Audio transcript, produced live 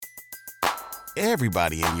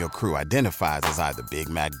Everybody in your crew identifies as either Big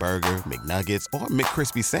Mac Burger, McNuggets, or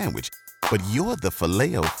McCrispy Sandwich. But you're the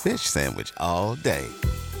Filet-O-Fish Sandwich all day.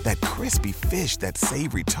 That crispy fish, that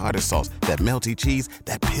savory tartar sauce, that melty cheese,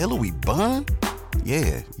 that pillowy bun.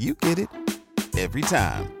 Yeah, you get it. Every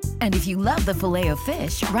time. And if you love the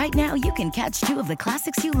Filet-O-Fish, right now you can catch 2 of the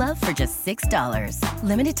classics you love for just $6.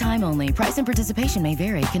 Limited time only. Price and participation may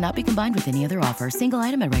vary. Cannot be combined with any other offer. Single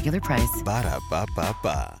item at regular price.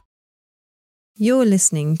 Ba-da-ba-ba-ba. You're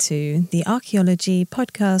listening to the Archaeology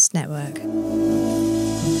Podcast Network.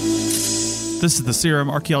 This is the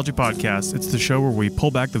CRMArchaeology Podcast. It's the show where we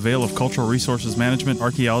pull back the veil of cultural resources management,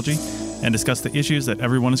 archaeology, and discuss the issues that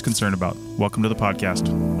everyone is concerned about. Welcome to the podcast.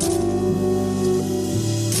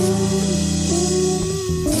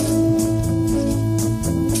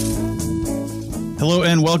 Hello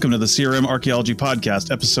and welcome to the CRMArchaeology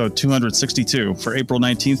Podcast, episode 262 for April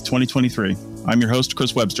 19th, 2023. I'm your host,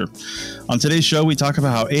 Chris Webster. On today's show, we talk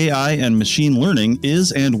about how AI and machine learning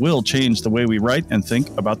is and will change the way we write and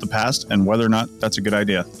think about the past and whether or not that's a good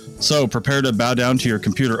idea. So prepare to bow down to your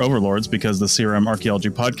computer overlords because the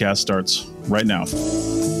CRMArchaeology Podcast starts right now.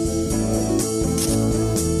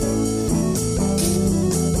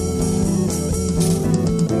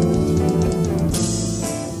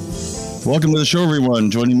 Welcome to the show,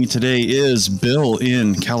 everyone. Joining me today is Bill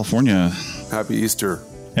in California. Happy Easter.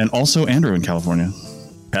 And also Andrew in California.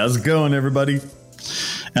 How's it going, everybody?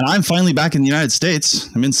 And I'm finally back in the United States.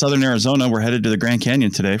 I'm in southern Arizona. We're headed to the Grand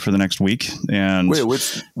Canyon today for the next week. And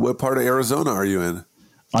wait, what part of Arizona are you in?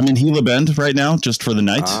 I'm in Gila Bend right now, just for the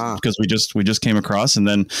night, because we just came across, and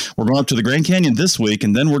then we're going up to the Grand Canyon this week,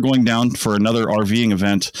 and then we're going down for another RVing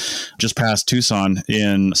event just past Tucson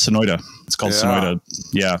in Sonoyta. It's called Sonoyta.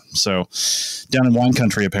 Yeah, so down in wine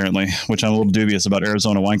country apparently, which I'm a little dubious about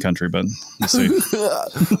Arizona wine country, but we'll see.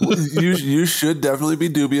 you should definitely be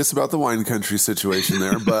dubious about the wine country situation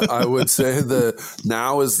there, but I would say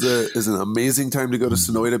now is an amazing time to go to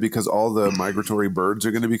Sonoyta because all the migratory birds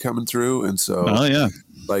are going to be coming through, and so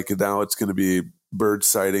like now it's going to be bird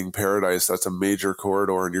sighting paradise. That's a major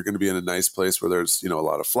corridor, and you're going to be in a nice place where there's, a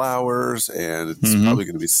lot of flowers, and it's probably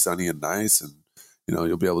going to be sunny and nice, and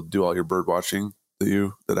you'll be able to do all your bird watching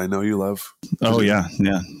that I know you love. Oh yeah,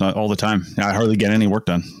 not all the time. I hardly get any work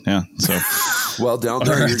done. Yeah, so well, down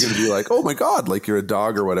there you're going to be like, oh my god, like you're a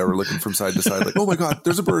dog or whatever, looking from side to side, like, oh my god,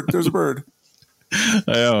 there's a bird.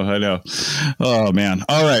 I know. Oh, man.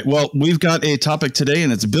 All right. Well, we've got a topic today,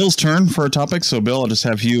 and it's Bill's turn for a topic. So, Bill, I'll just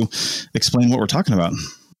have you explain what we're talking about.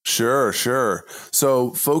 Sure.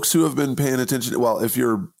 So, folks who have been paying attention, well, if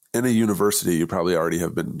you're in a university, you probably already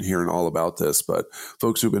have been hearing all about this, but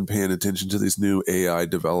folks who've been paying attention to these new AI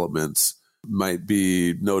developments might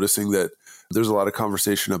be noticing that there's a lot of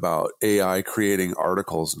conversation about AI creating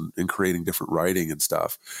articles and creating different writing and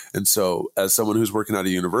stuff. And so as someone who's working at a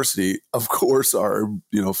university, of course, our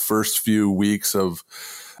first few weeks of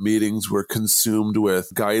meetings were consumed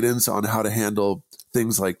with guidance on how to handle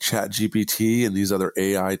things like ChatGPT and these other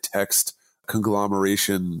AI text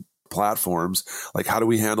conglomeration platforms. Like, how do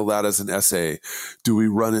we handle that as an essay? Do we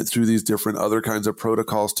run it through these different other kinds of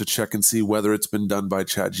protocols to check and see whether it's been done by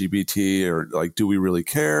ChatGPT, or like, do we really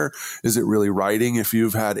care? Is it really writing if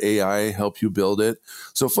you've had AI help you build it?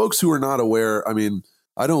 So folks who are not aware,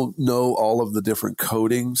 I don't know all of the different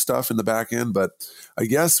coding stuff in the back end, but I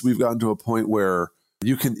guess we've gotten to a point where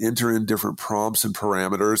you can enter in different prompts and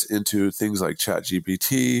parameters into things like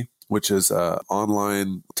ChatGPT, which is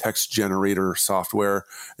online text generator software,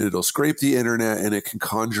 and it'll scrape the internet and it can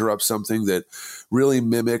conjure up something that really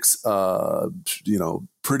mimics,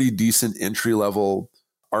 pretty decent entry level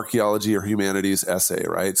archaeology or humanities essay,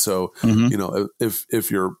 right? So, if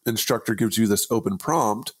your instructor gives you this open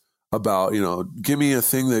prompt about, give me a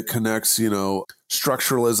thing that connects,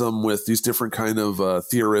 structuralism with these different kind of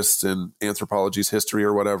theorists in anthropology's history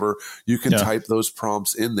or whatever, you can type those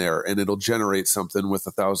prompts in there and it'll generate something with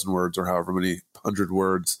 1,000 words or however many 100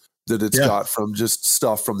 words that it's got from just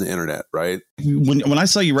stuff from the internet, right? When I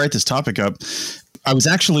saw you write this topic up, I was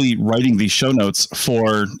actually writing these show notes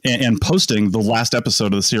for and posting the last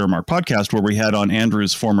episode of the CRMArch podcast where we had on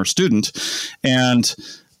Andrew's former student, and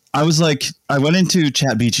I was like, I went into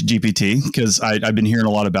ChatGPT because I've been hearing a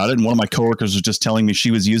lot about it. And one of my coworkers was just telling me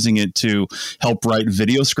she was using it to help write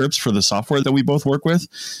video scripts for the software that we both work with.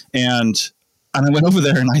 And And I went over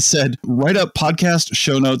there and I said, write up podcast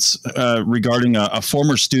show notes regarding a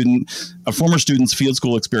former student's field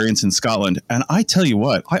school experience in Scotland. And I tell you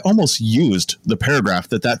what, I almost used the paragraph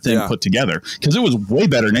that thing put together because it was way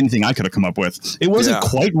better than anything I could have come up with. It wasn't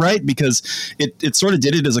quite right because it sort of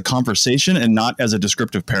did it as a conversation and not as a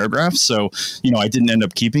descriptive paragraph. So, I didn't end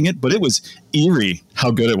up keeping it, but it was eerie how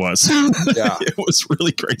good it was. Yeah. It was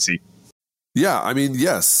really crazy. Yeah, I mean,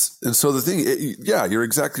 yes. And so the thing, you're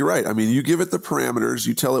exactly right. I mean, you give it the parameters,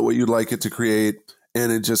 you tell it what you'd like it to create,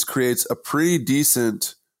 and it just creates a pretty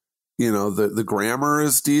decent, the grammar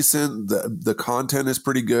is decent, the content is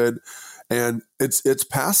pretty good, and it's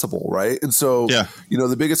passable, right? And so,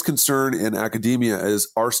 the biggest concern in academia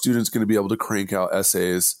is, are students going to be able to crank out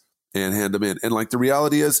essays and hand them in? And like the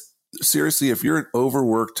reality is, seriously, if you're an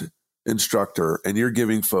overworked instructor and you're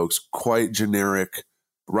giving folks quite generic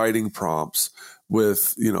writing prompts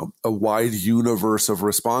with, a wide universe of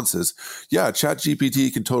responses. Yeah,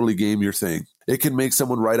 ChatGPT can totally game your thing. It can make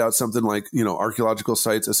someone write out something like, archaeological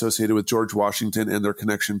sites associated with George Washington and their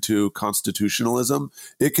connection to constitutionalism.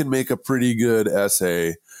 It can make a pretty good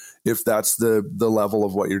essay if that's the level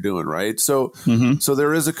of what you're doing, right? So, so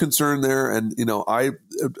there is a concern there, and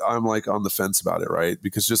I'm like on the fence about it, right?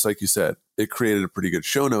 Because just like you said, it created a pretty good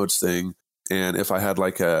show notes thing. And if I had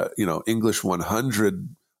like a, English 100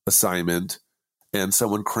 assignment and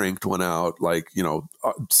someone cranked one out, like,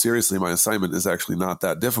 seriously, my assignment is actually not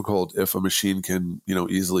that difficult if a machine can,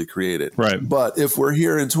 easily create it. Right. But if we're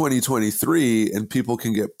here in 2023 and people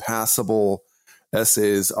can get passable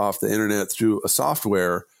essays off the internet through a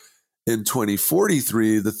software, in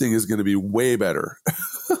 2043, the thing is going to be way better.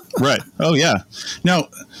 Right. Oh, yeah. Now,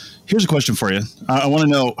 here's a question for you. I want to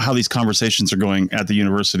know how these conversations are going at the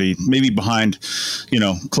university, maybe behind,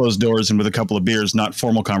 closed doors and with a couple of beers, not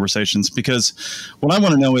formal conversations, because what I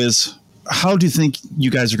want to know is, how do you think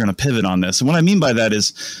you guys are going to pivot on this? And what I mean by that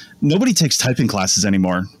is, nobody takes typing classes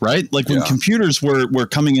anymore, right? Like when computers were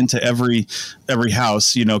coming into every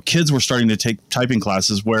house, kids were starting to take typing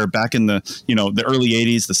classes, where back in the, the early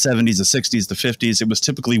 80s, the 70s, the 60s, the 50s, it was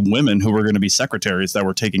typically women who were going to be secretaries that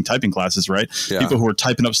were taking typing classes, right? Yeah. People who were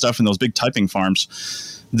typing up stuff in those big typing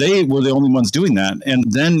farms. They were the only ones doing that. And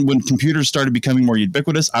then when computers started becoming more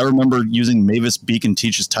ubiquitous, I remember using Mavis Beacon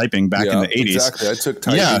Teaches Typing back in the 80s. Exactly. I took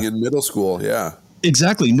typing in middle school. Yeah.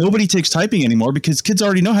 Exactly. Nobody takes typing anymore because kids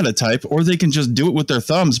already know how to type, or they can just do it with their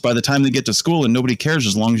thumbs by the time they get to school, and nobody cares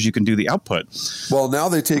as long as you can do the output. Well, now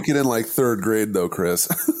they take it in like third grade though, Chris.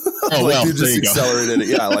 Oh, well, they just accelerated it.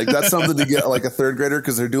 Yeah. Like that's something to get like a third grader,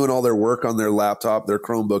 because they're doing all their work on their laptop, their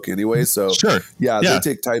Chromebook anyway. So they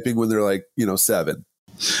take typing when they're like, 7.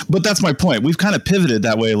 But that's my point. We've kind of pivoted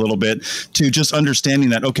that way a little bit to just understanding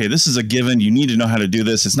that, okay, this is a given. You need to know how to do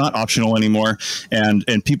this. It's not optional anymore. And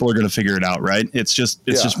people are going to figure it out, right? It's just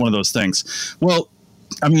one of those things. Well,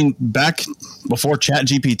 I mean, back before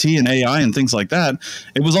ChatGPT and AI and things like that,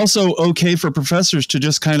 it was also okay for professors to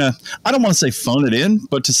just kind of, I don't want to say phone it in,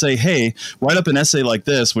 but to say, hey, write up an essay like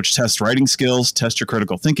this, which tests writing skills, test your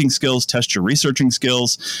critical thinking skills, test your researching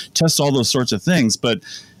skills, test all those sorts of things. But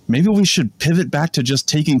maybe we should pivot back to just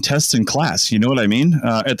taking tests in class. You know what I mean?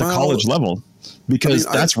 At the college level, because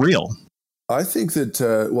that's real. I think that,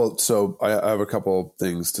 so I have a couple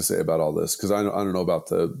things to say about all this, because I don't know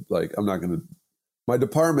about I'm not going to, my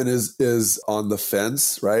department is on the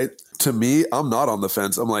fence, right? To me, I'm not on the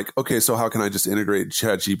fence. I'm like, okay, so how can I just integrate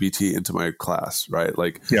ChatGPT into my class, right?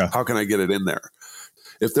 Like, how can I get it in there?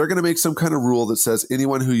 If they're going to make some kind of rule that says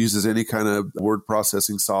anyone who uses any kind of word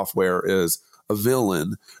processing software is a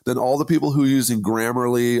villain, then all the people who are using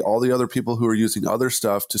Grammarly, all the other people who are using other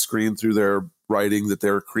stuff to screen through their writing that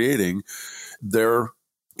they're creating, they're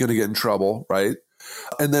going to get in trouble, right?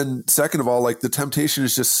 And then second of all, like the temptation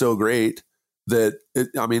is just so great that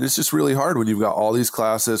it's just really hard when you've got all these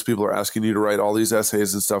classes, people are asking you to write all these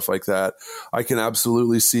essays and stuff like that. I can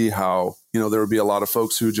absolutely see how, there would be a lot of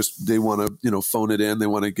folks who just, they want to, phone it in, they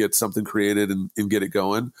want to get something created and get it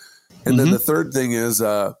going. And then the third thing is,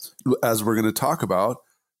 as we're going to talk about,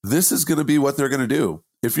 this is going to be what they're going to do.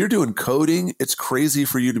 If you're doing coding, it's crazy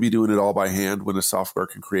for you to be doing it all by hand when a software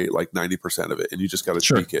can create like 90% of it, and you just got to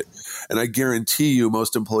tweak it. And I guarantee you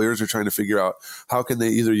most employers are trying to figure out how can they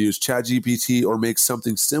either use ChatGPT or make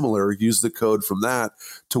something similar, use the code from that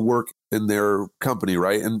to work in their company,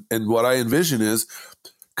 right? And what I envision is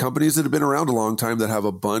companies that have been around a long time that have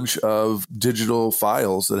a bunch of digital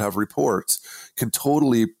files that have reports can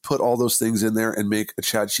totally put all those things in there and make a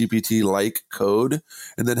ChatGPT-like code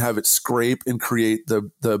and then have it scrape and create the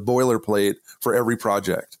boilerplate for every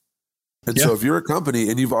project. And so if you're a company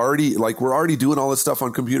and you've already, like, we're already doing all this stuff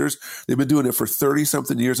on computers, they've been doing it for 30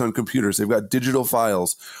 something years on computers. They've got digital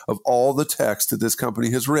files of all the text that this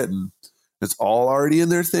company has written. It's all already in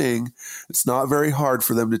their thing. It's not very hard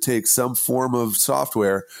for them to take some form of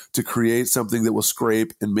software to create something that will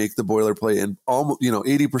scrape and make the boilerplate and almost,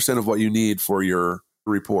 80% of what you need for your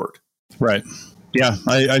report. Right. Yeah,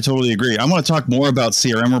 I totally agree. I want to talk more about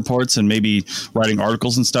CRM reports and maybe writing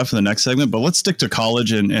articles and stuff in the next segment, but let's stick to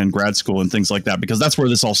college and grad school and things like that, because that's where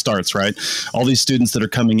this all starts, right? All these students that are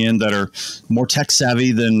coming in that are more tech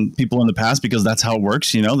savvy than people in the past, because that's how it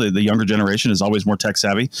works. The younger generation is always more tech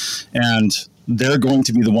savvy, and they're going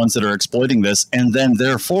to be the ones that are exploiting this and then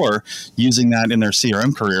therefore using that in their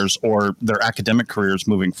CRM careers or their academic careers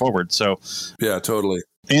moving forward. So yeah, totally.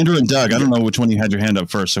 Andrew and Doug, I don't know which one you had your hand up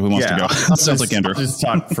first, so who wants to go? Sounds like Andrew. I'll just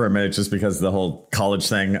talk for a minute just because of the whole college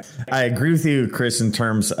thing. I agree with you, Chris, in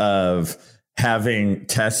terms of having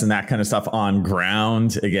tests and that kind of stuff on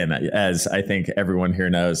ground. Again, as I think everyone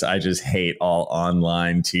here knows, I just hate all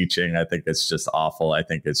online teaching. I think it's just awful. I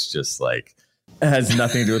think it's just like, it has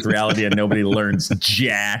nothing to do with reality and nobody learns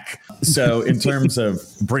jack. So in terms of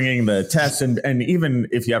bringing the tests and even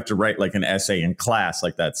if you have to write like an essay in class,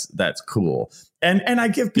 like that's cool. And I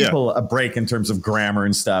give people a break in terms of grammar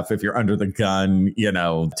and stuff if you're under the gun,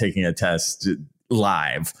 taking a test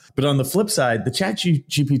live. But on the flip side, the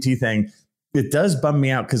ChatGPT thing, it does bum me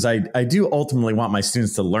out because I do ultimately want my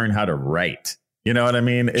students to learn how to write. You know what I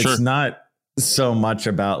mean? It's not so much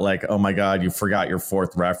about like, oh my God, you forgot your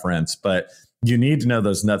fourth reference, but you need to know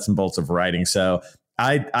those nuts and bolts of writing. So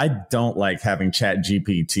I don't like having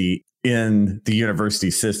ChatGPT in the university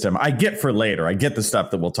system. I get for later. I get the stuff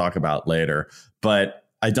that we'll talk about later, but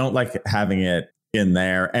I don't like having it in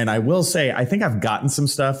there. And I will say, I think I've gotten some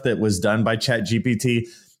stuff that was done by ChatGPT.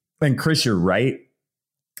 And Chris, you're right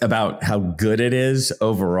about how good it is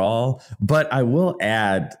overall. But I will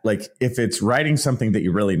add, like, if it's writing something that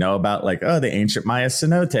you really know about, like, the ancient Maya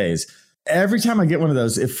cenotes, every time I get one of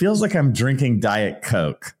those, it feels like I'm drinking Diet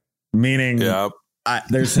Coke, meaning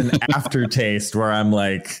there's an aftertaste where I'm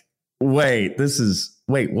like, wait,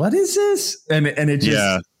 what is this? And it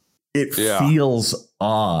just, it feels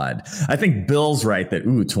odd. I think Bill's right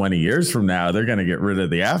that, 20 years from now, they're going to get rid of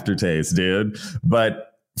the aftertaste, dude.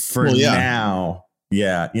 But for now,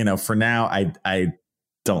 for now, I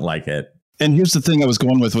don't like it. And here's the thing I was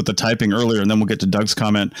going with the typing earlier, and then we'll get to Doug's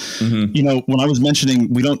comment. Mm-hmm. When I was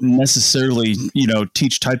mentioning we don't necessarily,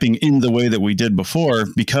 teach typing in the way that we did before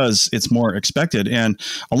because it's more expected. And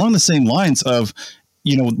along the same lines of,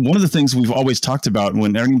 one of the things we've always talked about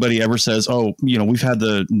when anybody ever says, we've had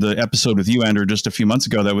the episode with you, Andrew, just a few months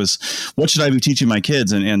ago that was, what should I be teaching my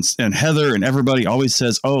kids? And Heather and everybody always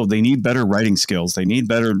says, they need better writing skills. They need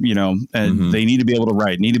better, and they need to be able to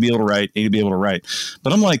write,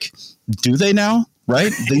 But I'm like, do they now?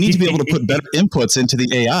 Right? They need to be able to put better inputs into the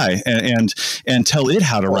AI and tell it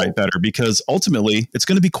how to write better, because ultimately it's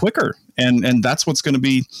going to be quicker. And that's what's going to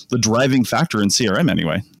be the driving factor in CRM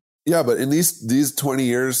anyway. Yeah, but in these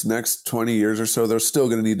next 20 years or so, they're still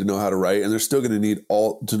going to need to know how to write, and they're still going to need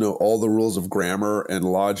to know all the rules of grammar and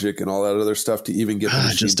logic and all that other stuff to even get the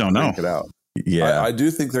machine just don't to know. Make it out. Yeah, I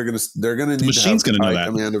do think they're going to need machine's to have a high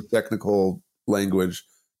command of technical language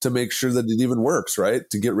to make sure that it even works, right?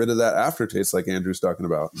 To get rid of that aftertaste, like Andrew's talking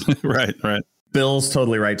about. Right. Bill's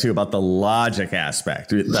totally right too about the logic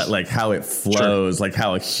aspect, that like how it flows, like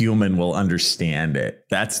how a human will understand it.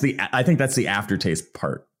 I think that's the aftertaste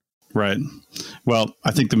part. Right. Well,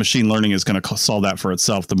 I think the machine learning is going to solve that for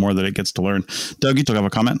itself the more that it gets to learn. Doug, you took up a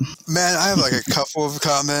comment? Man, I have like a couple of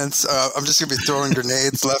comments. I'm just going to be throwing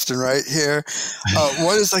grenades left and right here.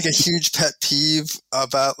 One is like a huge pet peeve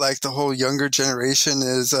about like the whole younger generation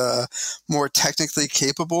is more technically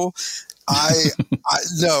capable.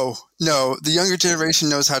 No, the younger generation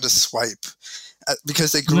knows how to swipe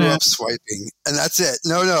because they grew up swiping, and that's it.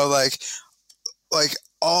 No, like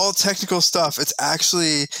all technical stuff. It's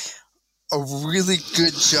actually a really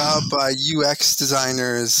good job by UX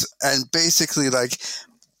designers, and basically like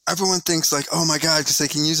everyone thinks like, oh my God, because they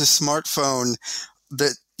can use a smartphone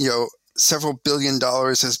that, several $1 billion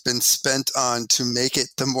has been spent on to make it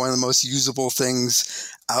one of the most usable things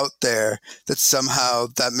out there, that somehow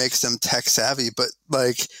that makes them tech savvy. But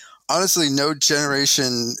like, honestly, no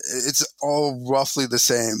generation, it's all roughly the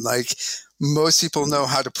same. Like most people know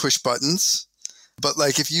how to push buttons. But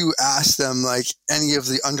like, if you ask them like any of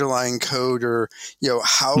the underlying code or,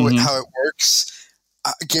 how it works,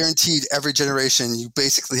 guaranteed every generation, you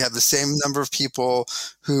basically have the same number of people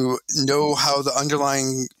who know how the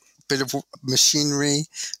underlying bit of machinery,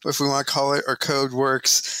 if we want to call it, or code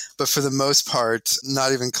works, but for the most part,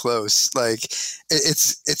 not even close. Like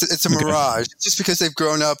it's a mirage just because they've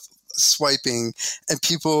grown up swiping, and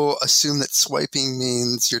people assume that swiping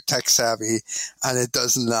means you're tech savvy, and it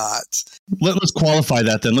does not. Let's qualify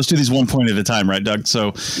that then. Let's do these one point at a time, right, Doug?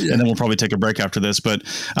 So, yeah. And then we'll probably take a break after this. But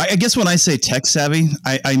I guess when I say tech savvy,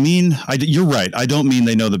 I mean, you're right. I don't mean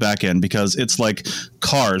they know the back end, because it's like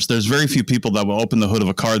cars. There's very few people that will open the hood of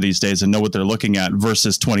a car these days and know what they're looking at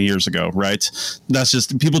versus 20 years ago, right? That's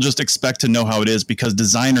just, people just expect to know how it is because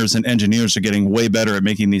designers and engineers are getting way better at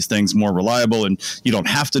making these things more reliable, and you don't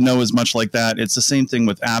have to know as much like that. It's the same thing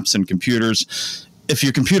with apps and computers. If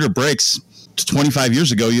your computer breaks 25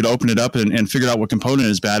 years ago, you'd open it up and figure out what component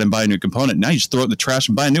is bad and buy a new component. Now you just throw it in the trash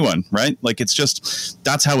and buy a new one, right? Like, it's just,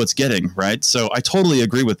 that's how it's getting, right? So I totally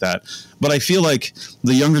agree with that. But I feel like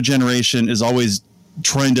the younger generation is always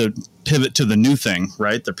trying to pivot to the new thing,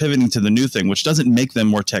 right? They're pivoting to the new thing, which doesn't make them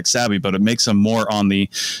more tech savvy, but it makes them more on the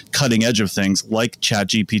cutting edge of things, like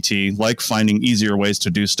ChatGPT, like finding easier ways to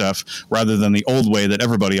do stuff rather than the old way that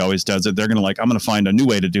everybody always does it. They're going to I'm going to find a new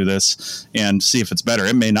way to do this and see if it's better.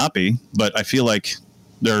 It may not be, but I feel like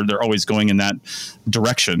they're always going in that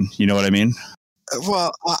direction. You know what I mean?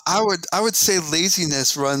 Well, I would say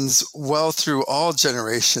laziness runs well through all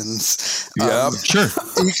generations. Yeah, sure.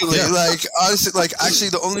 Equally, Yeah. like honestly, like actually,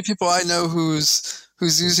 the only people I know who's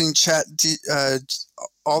using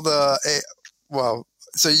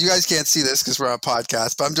so you guys can't see this because we're on a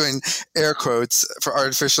podcast, but I'm doing air quotes for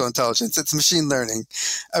artificial intelligence. It's machine learning.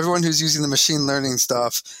 Everyone who's using the machine learning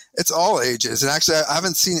stuff, it's all ages, and actually, I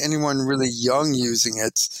haven't seen anyone really young using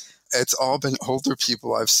it. It's all been older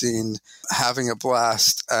people I've seen having a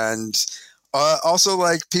blast. And also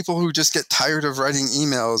like people who just get tired of writing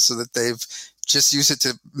emails, so that they've just used it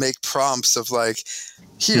to make prompts of like,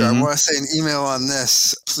 here, I want to say an email on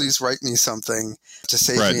this. Please write me something to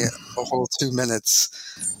save me a whole 2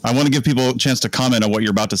 minutes. I want to give people a chance to comment on what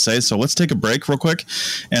you're about to say. So let's take a break real quick,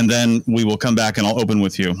 and then we will come back and I'll open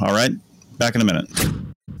with you. All right? Back in a minute.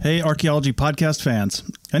 Hey, archaeology podcast fans.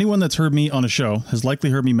 Anyone that's heard me on a show has likely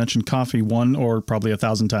heard me mention coffee 1 or probably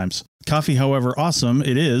 1,000 times. Coffee, however awesome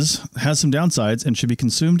it is, has some downsides and should be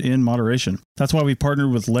consumed in moderation. That's why we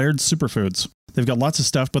partnered with Laird Superfoods. They've got lots of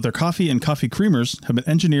stuff, but their coffee and coffee creamers have been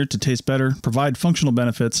engineered to taste better, provide functional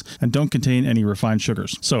benefits, and don't contain any refined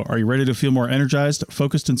sugars. So, are you ready to feel more energized,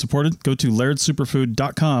 focused, and supported? Go to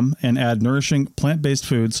lairdsuperfood.com and add nourishing, plant-based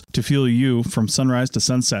foods to fuel you from sunrise to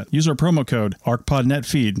sunset. Use our promo code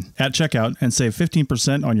ARCPODNETFEED at checkout and save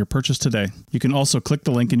 15% on your purchase today. You can also click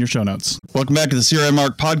the link in your show notes. Welcome back to the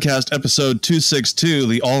CRMArch podcast, episode 262,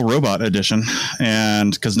 the all-robot edition.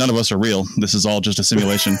 And because none of us are real, this is all just a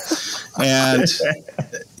simulation. And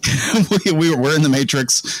we're in the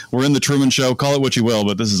Matrix. We're in the Truman Show. Call it what you will,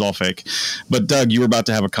 but this is all fake. But Doug, you were about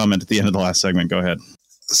to have a comment at the end of the last segment. Go ahead.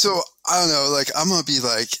 So I don't know, like I'm going to be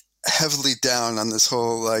like heavily down on this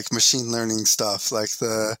whole like machine learning stuff, like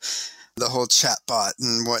the whole chatbot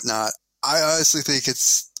and whatnot. I honestly think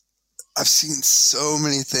I've seen so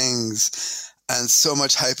many things and so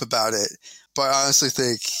much hype about it, but I honestly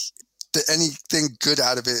think that anything good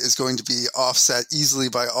out of it is going to be offset easily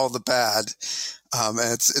by all the bad, and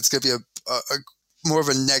it's going to be a more of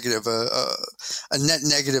a negative, a net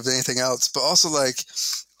negative than anything else. But also, like,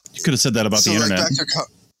 you could have said that about the internet.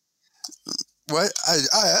 What?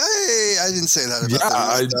 I didn't say that about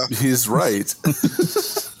the internet, he's right.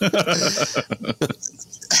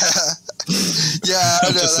 Yeah,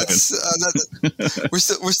 I know that's we're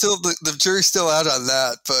still the jury's still out on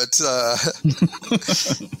that, but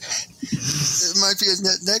it might be a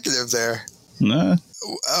net negative there. Nah.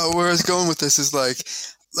 Where I was going with this is like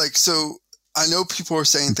so I know people are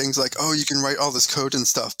saying things like, oh, you can write all this code and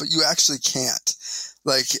stuff, but you actually can't.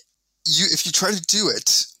 Like if you try to do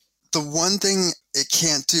it, the one thing it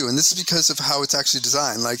can't do, and this is because of how it's actually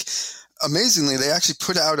designed. Like amazingly, they actually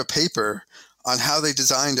put out a paper on how they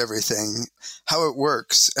designed everything, how it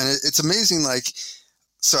works. And it's amazing. Like,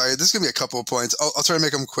 sorry, this is going to be a couple of points. I'll try to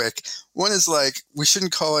make them quick. One is like, we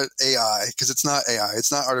shouldn't call it AI because it's not AI.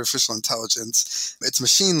 It's not artificial intelligence. It's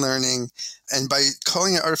machine learning. And by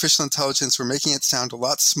calling it artificial intelligence, we're making it sound a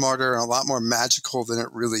lot smarter and a lot more magical than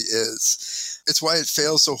it really is. It's why it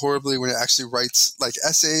fails so horribly when it actually writes like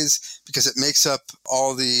essays, because it makes up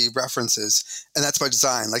all the references. And that's by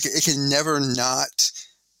design. Like it can never not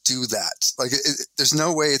do that. Like there's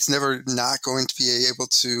no way it's never not going to be able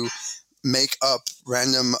to make up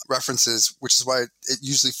random references, which is why it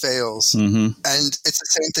usually fails. Mm-hmm. And it's the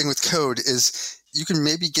same thing with code is you can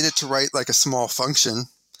maybe get it to write like a small function,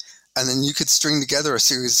 and then you could string together a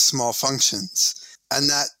series of small functions. And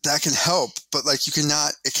that can help, but like it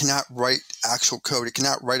cannot write actual code. It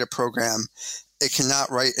cannot write a program. It cannot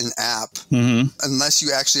write an app unless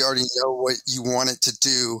you actually already know what you want it to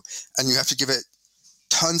do, and you have to give it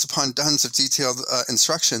tons upon tons of detailed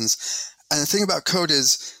instructions. And the thing about code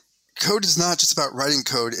is not just about writing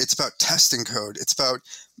code. It's about testing code. It's about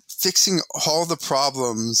fixing all the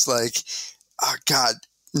problems. Like,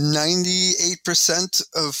 98%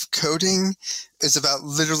 of coding is about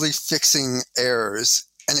literally fixing errors,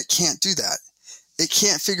 and it can't do that. It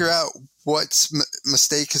can't figure out what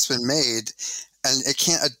mistake has been made, and it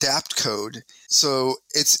can't adapt code. So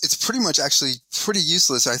it's pretty much actually pretty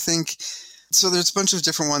useless, I think. So there's a bunch of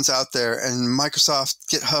different ones out there, and Microsoft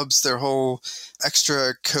GitHub's their whole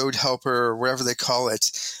extra code helper, or whatever they call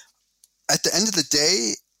it. At the end of the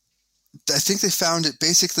day, I think they found it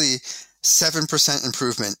basically 7%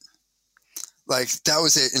 improvement. Like, that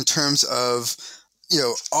was it in terms of,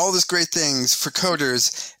 all these great things for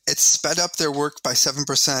coders. It sped up their work by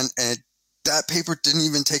 7%, and that paper didn't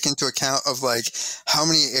even take into account of like how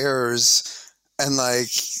many errors and like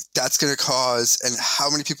that's going to cause, and how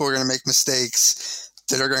many people are going to make mistakes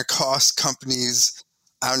that are going to cost companies,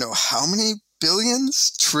 I don't know how many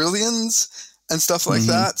billions, trillions, and stuff like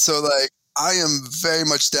that. So like, I am very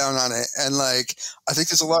much down on it. And like, I think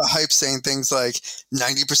there's a lot of hype saying things like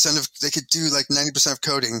they could do like 90% of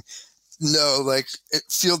coding. No, like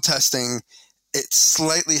field testing, it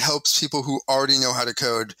slightly helps people who already know how to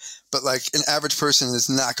code, but like an average person is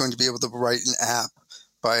not going to be able to write an app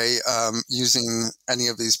by using any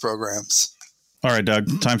of these programs. All right,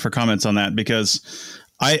 Doug, time for comments on that, because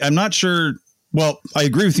I'm not sure. Well, I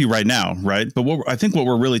agree with you right now, right? But I think what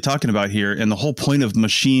we're really talking about here, and the whole point of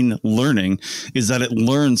machine learning, is that it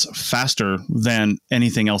learns faster than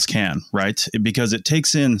anything else can, right? Because it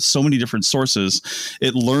takes in so many different sources.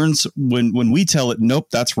 It learns when we tell it, nope,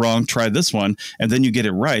 that's wrong, try this one, and then you get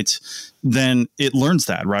it right, then it learns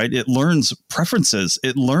that, right? It learns preferences.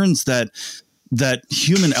 It learns that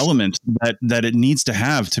human element that it needs to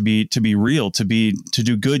have to be real, to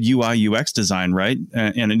do good UI UX design, right?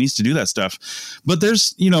 And it needs to do that stuff. But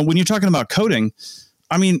there's, when you're talking about coding,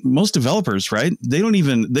 I mean, most developers, right? They don't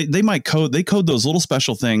even, they might code, they code those little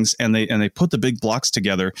special things and they put the big blocks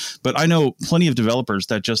together. But I know plenty of developers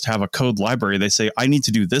that just have a code library. They say, I need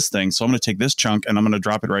to do this thing. So I'm going to take this chunk and I'm going to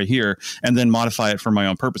drop it right here and then modify it for my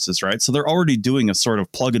own purposes, right? So they're already doing a sort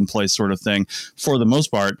of plug and play sort of thing for the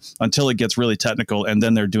most part until it gets really technical. And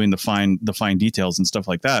then they're doing the fine details and stuff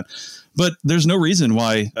like that. But there's no reason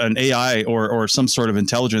why an AI or some sort of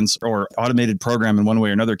intelligence or automated program in one way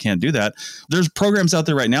or another can't do that. There's programs out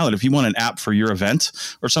there right now that if you want an app for your event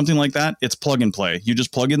or something like that, it's plug and play. You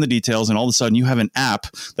just plug in the details and all of a sudden you have an app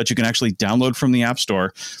that you can actually download from the App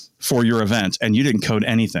Store for your event, and you didn't code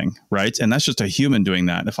anything, right? And that's just a human doing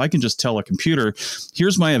that. If I can just tell a computer,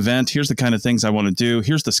 here's my event, here's the kind of things I want to do,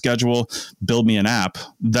 here's the schedule, build me an app,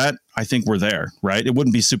 that I think we're there, right? It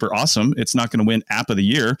wouldn't be super awesome. It's not going to win app of the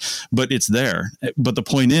year, but it's there. But the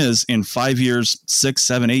point is, in 5 years, 6,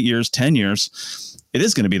 7, 8 years, 10 years, it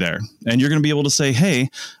is going to be there. And you're going to be able to say, hey,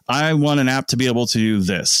 I want an app to be able to do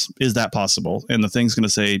this. Is that possible? And the thing's going to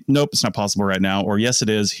say, nope, it's not possible right now. Or yes, it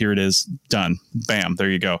is. Here it is. Done. Bam. There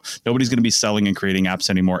you go. Nobody's going to be selling and creating apps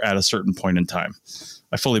anymore at a certain point in time.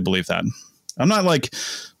 I fully believe that. I'm not like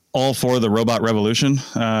all for the robot revolution,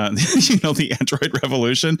 the Android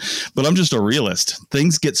revolution, but I'm just a realist.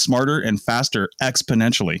 Things get smarter and faster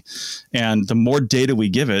exponentially. And the more data we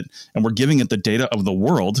give it, and we're giving it the data of the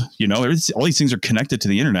world, all these things are connected to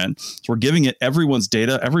the internet. So we're giving it everyone's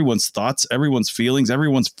data, everyone's thoughts, everyone's feelings,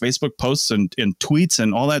 everyone's Facebook posts and tweets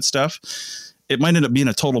and all that stuff. It might end up being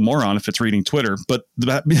a total moron if it's reading Twitter. But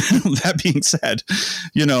that being said,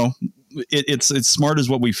 it's smart as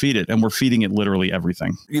what we feed it, and we're feeding it literally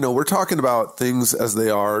everything. We're talking about things as they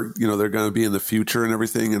are, they're going to be in the future and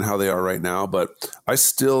everything and how they are right now. But I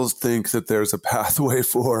still think that there's a pathway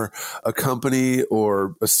for a company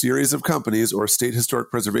or a series of companies or a state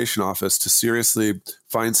historic preservation office to seriously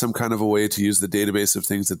find some kind of a way to use the database of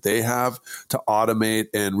things that they have to automate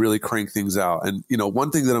and really crank things out. And,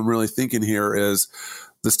 one thing that I'm really thinking here is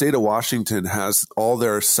the state of Washington has all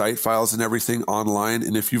their site files and everything online.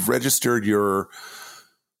 And if you've registered your,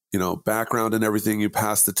 background and everything, you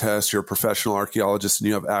pass the test, you're a professional archaeologist and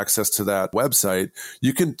you have access to that website,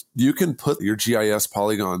 you can put your GIS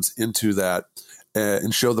polygons into that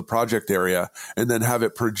and show the project area and then have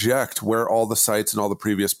it project where all the sites and all the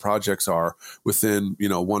previous projects are within,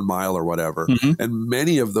 1 mile or whatever. Mm-hmm. And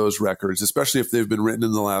many of those records, especially if they've been written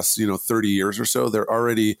in the last, 30 years or so, they're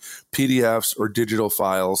already PDFs or digital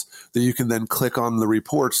files that you can then click on the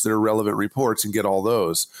reports that are relevant reports and get all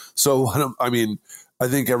those. So, I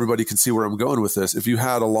think everybody can see where I'm going with this. If you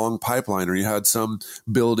had a long pipeline or you had some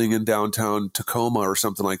building in downtown Tacoma or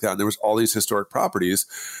something like that, and there was all these historic properties,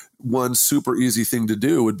 one super easy thing to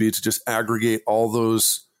do would be to just aggregate all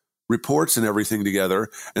those reports and everything together,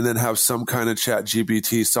 and then have some kind of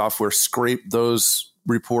ChatGPT software scrape those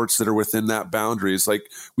reports that are within that boundaries. Like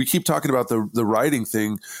we keep talking about the writing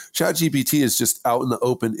thing. ChatGPT is just out in the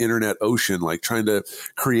open internet ocean, like trying to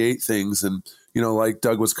create things. And, like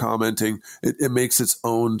Doug was commenting, it makes its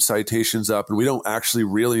own citations up, and we don't actually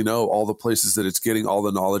really know all the places that it's getting all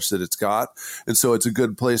the knowledge that it's got. And so it's a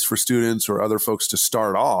good place for students or other folks to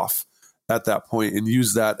start off at that point and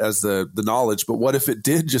use that as the knowledge. But what if it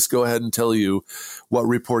did just go ahead and tell you what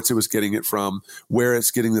reports it was getting it from, where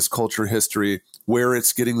it's getting this culture history, where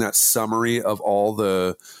it's getting that summary of all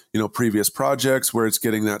the, previous projects, where it's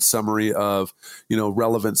getting that summary of,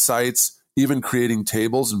 relevant sites, even creating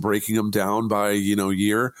tables and breaking them down by,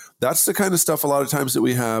 year. That's the kind of stuff a lot of times that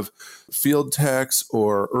we have field techs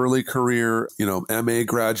or early career, MA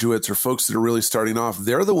graduates or folks that are really starting off.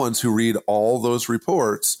 They're the ones who read all those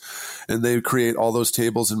reports, and they create all those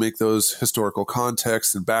tables and make those historical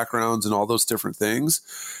contexts and backgrounds and all those different things.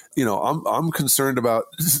 I'm concerned about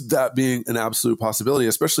that being an absolute possibility,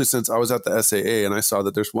 especially since I was at the SAA and I saw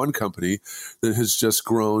that there's one company that has just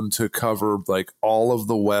grown to cover like all of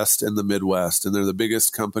the West and the Midwest. And they're the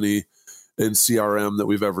biggest company in CRM that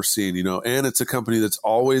we've ever seen, and it's a company that's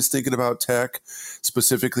always thinking about tech,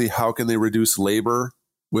 specifically how can they reduce labor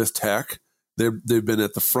with tech. They've been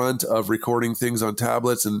at the front of recording things on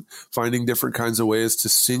tablets and finding different kinds of ways to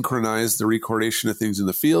synchronize the recordation of things in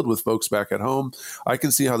the field with folks back at home. I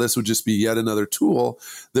can see how this would just be yet another tool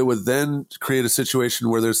that would then create a situation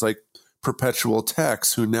where there's like perpetual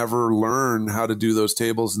techs who never learn how to do those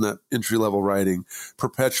tables and that entry-level writing,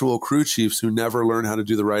 perpetual crew chiefs who never learn how to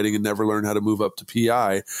do the writing and never learn how to move up to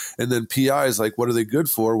PI. And then PI is like, what are they good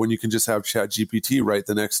for when you can just have ChatGPT write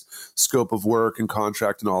the next scope of work and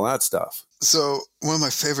contract and all that stuff? So one of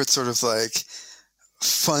my favorite sort of like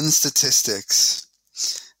fun statistics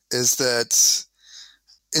is that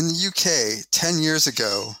in the UK 10 years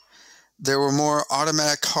ago, there were more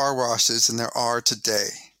automatic car washes than there are today.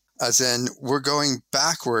 As in, we're going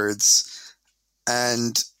backwards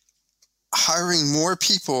and hiring more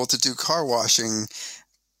people to do car washing.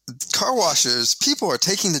 Car washers, people are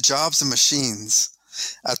taking the jobs of machines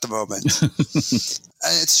at the moment.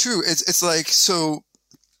 And it's true. It's like, so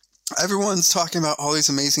everyone's talking about all these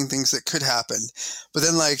amazing things that could happen. But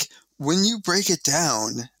then like when you break it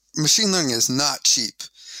down, machine learning is not cheap.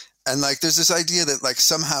 And like there's this idea that like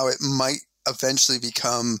somehow it might eventually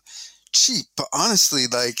become cheap, but honestly,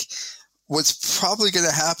 like what's probably going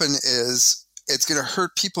to happen is it's going to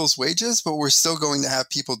hurt people's wages, but we're still going to have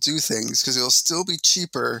people do things because it'll still be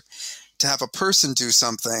cheaper to have a person do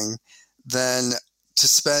something than to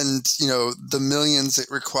spend, the millions it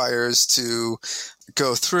requires to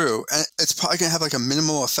go through. And it's probably going to have like a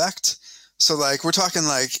minimal effect. So like we're talking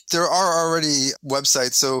like there are already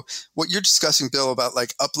websites. So what you're discussing, Bill, about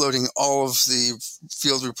like uploading all of the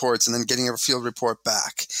field reports and then getting a field report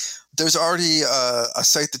back. There's already a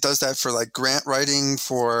site that does that for like grant writing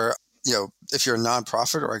for, if you're a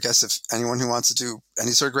nonprofit, or I guess if anyone who wants to do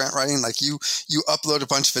any sort of grant writing, like you upload a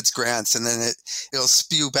bunch of its grants and then it'll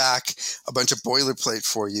spew back a bunch of boilerplate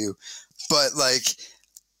for you. But like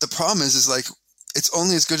the problem is like it's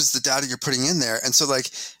only as good as the data you're putting in there. And so like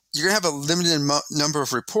you're going to have a limited number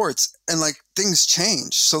of reports and like things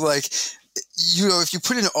change. So like, if you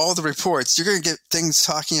put in all the reports, you're going to get things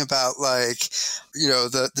talking about like,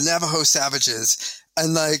 the Navajo savages.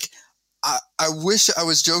 And like, I wish I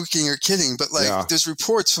was joking or kidding, but like there's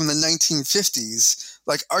reports from the 1950s,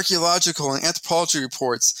 like archaeological and anthropology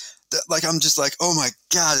reports that like, I'm just like, oh my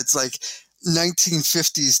God, it's like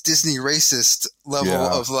 1950s Disney racist level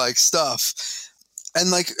of like stuff. And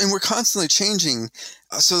like, and we're constantly changing.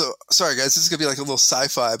 So sorry guys, this is gonna be like a little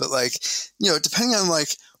sci-fi, but like, depending on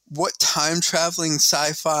like what time traveling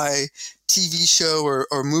sci-fi TV show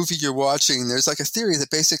or movie you're watching, there's like a theory that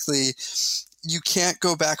basically you can't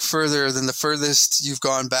go back further than the furthest you've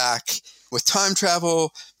gone back with time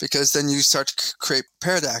travel, because then you start to create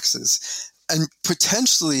paradoxes. And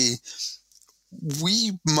potentially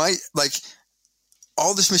we might, like,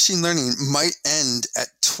 all this machine learning might end at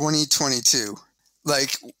 2022.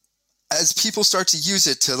 Like, as people start to use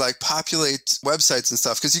it to like populate websites and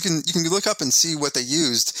stuff, because you can look up and see what they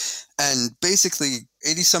used, and basically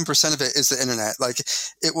 80% of it is the internet. Like,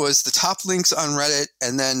 it was the top links on Reddit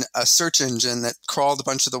and then a search engine that crawled a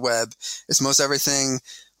bunch of the web. It's most everything.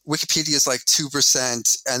 Wikipedia is like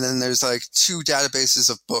 2%, and then there's like 2 databases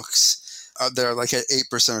of books that are like at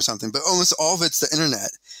 8% or something. But almost all of it's the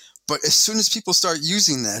internet. But as soon as people start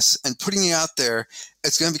using this and putting it out there,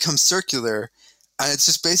 it's going to become circular, and it's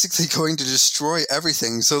just basically going to destroy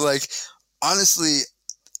everything. So like, honestly,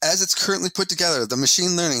 as it's currently put together, the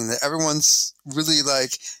machine learning that everyone's really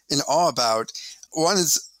like in awe about, one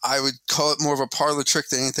is, I would call it more of a parlor trick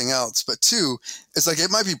than anything else. But two, it's like, it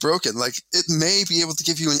might be broken. Like, it may be able to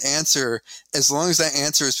give you an answer as long as that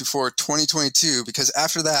answer is before 2022, because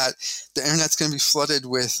after that, the internet's going to be flooded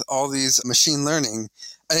with all these machine learning.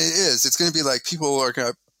 And it is. It's going to be like, people are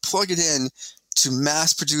going to plug it in to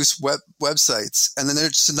mass produce websites, and then they're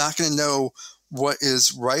just not going to know what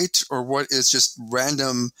is right or what is just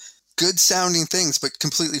random good sounding things, but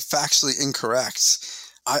completely factually incorrect.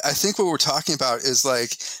 I think what we're talking about is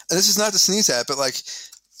like, and this is not to sneeze at, but like,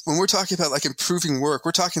 when we're talking about like improving work,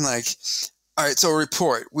 we're talking like, all right, so a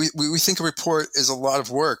report, we think a report is a lot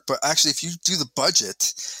of work, but actually if you do the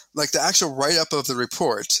budget, like the actual write-up of the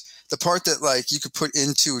report, the part that like you could put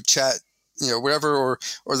into chat, whatever, or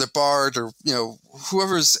the Bard, or,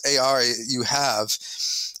 whoever's AI you have,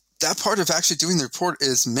 that part of actually doing the report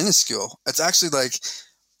is minuscule. It's actually like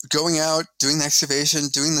going out, doing the excavation,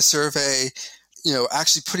 doing the survey,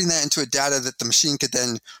 actually putting that into a data that the machine could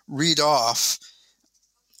then read off.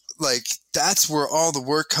 Like, that's where all the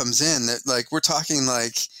work comes in. That, like, we're talking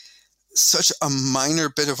like such a minor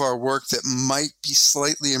bit of our work that might be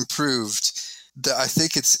slightly improved, that I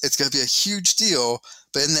think it's going to be a huge deal.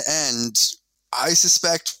 But in the end, I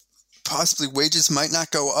suspect possibly wages might not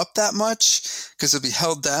go up that much because they'll be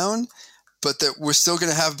held down, but that we're still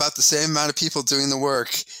going to have about the same amount of people doing the work,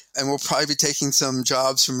 and we'll probably be taking some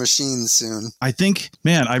jobs from machines soon. I think,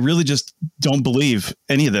 man, I really just don't believe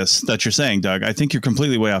any of this that you're saying, Doug. I think you're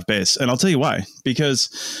completely way off base. And I'll tell you why.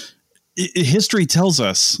 Because history tells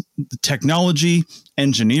us technology,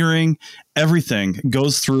 engineering, everything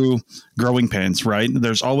goes through growing pains, right?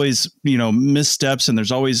 There's always, missteps, and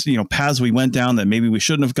there's always, paths we went down that maybe we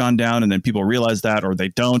shouldn't have gone down. And then people realize that, or they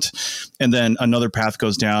don't. And then another path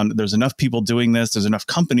goes down. There's enough people doing this. There's enough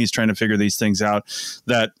companies trying to figure these things out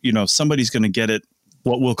that, somebody's going to get it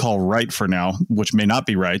what we'll call right for now, which may not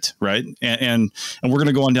be right. Right. And we're going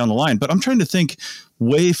to go on down the line, but I'm trying to think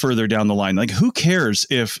way further down the line. Like, who cares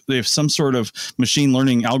if some sort of machine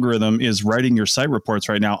learning algorithm is writing your site reports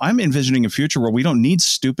right now? I'm envisioning a future where we don't need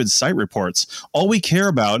stupid site reports. All we care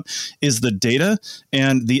about is the data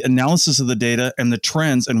and the analysis of the data and the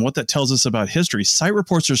trends and what that tells us about history. Site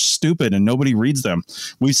reports are stupid and nobody reads them.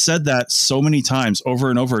 We've said that so many times over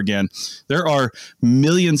and over again. There are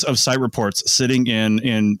millions of site reports sitting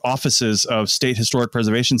in offices of state historic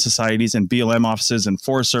preservation societies and BLM offices and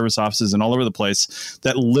Forest Service offices and all over the place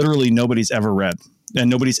that literally nobody's ever read and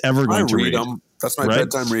nobody's ever going to read them. That's my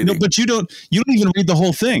bedtime reading. No, but you don't even read the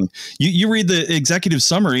whole thing. You read the executive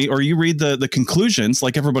summary, or you read the conclusions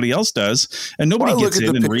like everybody else does, and nobody gets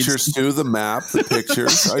in and reads. I look at the pictures too, the map, the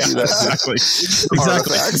pictures. I do that.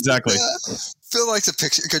 Exactly. Feel like a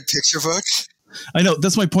good picture book. I know.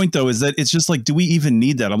 That's my point, though, is that it's just like, do we even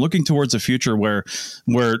need that? I'm looking towards a future where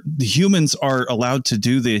the humans are allowed to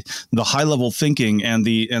do the high level thinking and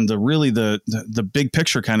the really the big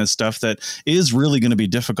picture kind of stuff that is really going to be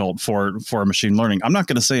difficult for machine learning. I'm not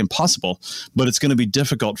going to say impossible, but it's going to be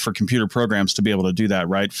difficult for computer programs to be able to do that,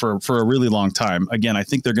 right? For a really long time. Again, I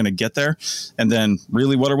think they're going to get there, and then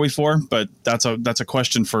really, what are we for? But that's a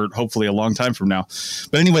question for hopefully a long time from now.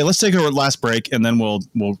 But anyway, let's take our last break, and then we'll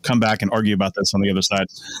come back and argue about this on the other side.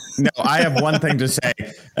 No, I have one thing to say,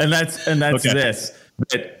 and that's okay. This.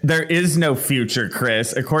 But there is no future,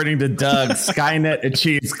 Chris. According to Doug, Skynet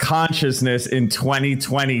achieves consciousness in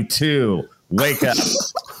 2022. Wake up.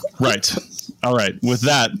 Right. All right. With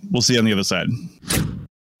that, we'll see you on the other side.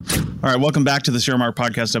 All right. Welcome back to the CRMArch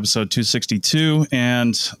podcast, episode 262.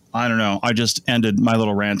 And I don't know. I just ended my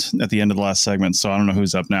little rant at the end of the last segment, so I don't know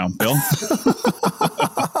who's up now. Bill?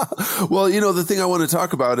 Well, the thing I want to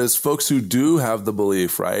talk about is folks who do have the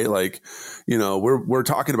belief, right? Like, we're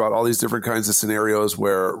talking about all these different kinds of scenarios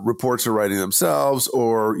where reports are writing themselves,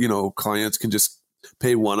 or, clients can just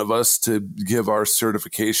pay one of us to give our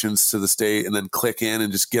certifications to the state and then click in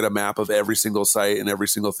and just get a map of every single site and every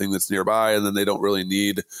single thing that's nearby. And then they don't really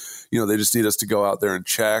need, they just need us to go out there and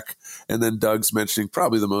check. And then Doug's mentioning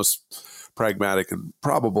probably the most pragmatic and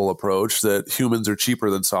probable approach, that humans are cheaper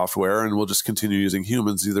than software, and we'll just continue using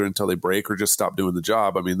humans either until they break or just stop doing the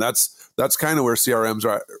job. I mean, that's kind of where CRMs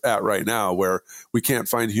are at right now, where we can't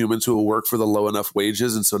find humans who will work for the low enough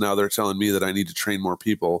wages. And so now they're telling me that I need to train more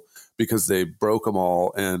people because they broke them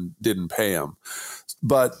all and didn't pay them.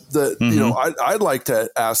 But I'd like to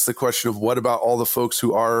ask the question of, what about all the folks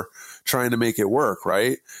who are trying to make it work,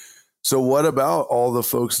 right? So what about all the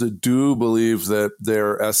folks that do believe that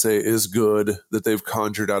their essay is good, that they've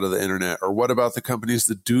conjured out of the internet? Or what about the companies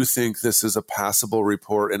that do think this is a passable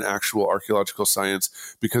report in actual archaeological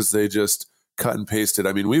science because they just cut and paste it?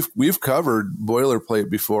 I mean, we've covered boilerplate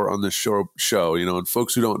before on this show, and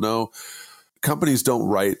folks who don't know, companies don't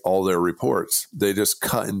write all their reports. They just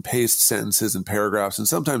cut and paste sentences and paragraphs and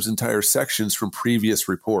sometimes entire sections from previous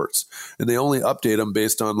reports. And they only update them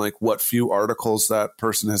based on like what few articles that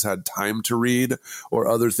person has had time to read or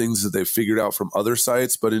other things that they've figured out from other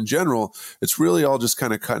sites. But in general, it's really all just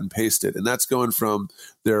kind of cut and pasted. And that's going from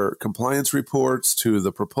their compliance reports to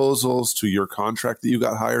the proposals to your contract that you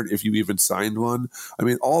got hired, if you even signed one. I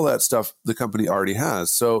mean, all that stuff the company already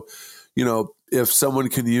has. So, if someone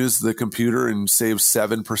can use the computer and save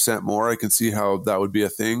 7% more, I can see how that would be a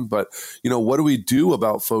thing. But, what do we do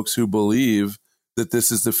about folks who believe that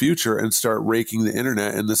this is the future and start raking the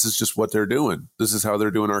internet and this is just what they're doing? This is how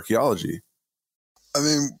they're doing archaeology. I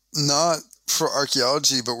mean, not for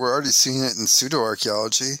archaeology, but we're already seeing it in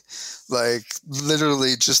pseudo-archaeology. Like,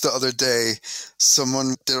 literally just the other day,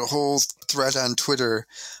 someone did a whole thread on Twitter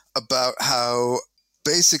about how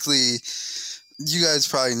basically, you guys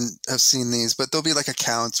probably have seen these, but there'll be like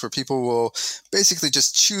accounts where people will basically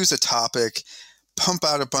just choose a topic, pump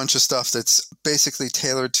out a bunch of stuff that's basically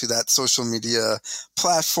tailored to that social media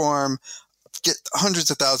platform, get hundreds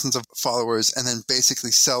of thousands of followers, and then basically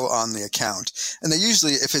sell on the account. And they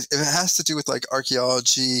usually, if it has to do with like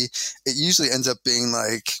archaeology, it usually ends up being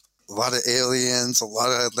like a lot of aliens, a lot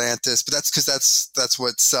of Atlantis, but that's because that's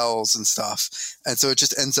what sells and stuff. And so it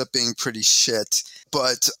just ends up being pretty shit.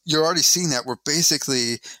 But you're already seeing that where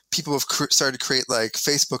basically people have started to create like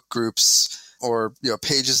Facebook groups or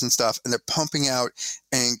pages and stuff, and they're pumping out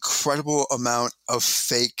an incredible amount of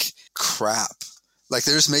fake crap. Like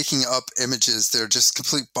they're just making up images that are just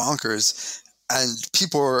complete bonkers, and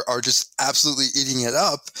people are just absolutely eating it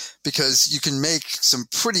up because you can make some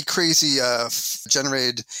pretty crazy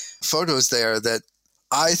generated photos there that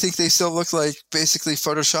I think they still look like basically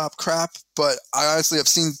Photoshop crap, but I honestly have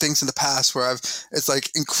seen things in the past where it's like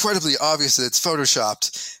incredibly obvious that it's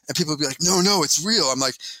Photoshopped, and people will be like, no, it's real. I'm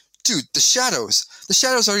like, dude, the shadows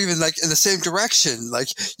aren't even like in the same direction. Like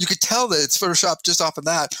you could tell that it's Photoshopped just off of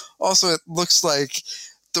that. Also, it looks like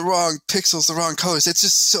the wrong pixels, the wrong colors. It's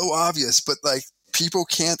just so obvious, but like people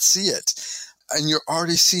can't see it. And you're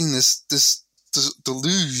already seeing this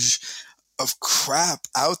deluge of crap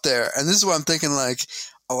out there. And this is what I'm thinking, like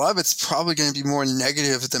a lot of it's probably going to be more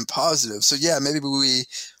negative than positive. So yeah, maybe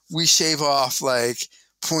we shave off like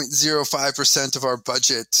 0.05% of our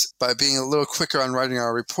budget by being a little quicker on writing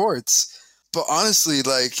our reports. But honestly,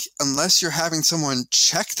 like unless you're having someone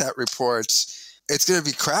check that report, it's going to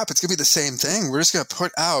be crap. It's going to be the same thing. We're just going to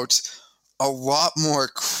put out a lot more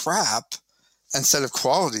crap instead of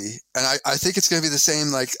quality. And I think it's going to be the same.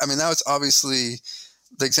 Like, I mean, now it's obviously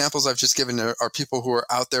the examples I've just given are people who are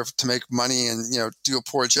out there to make money and, do a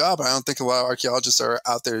poor job. I don't think a lot of archaeologists are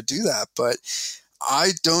out there to do that, but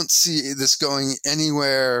I don't see this going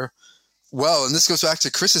anywhere well. And this goes back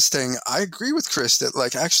to Chris's thing. I agree with Chris that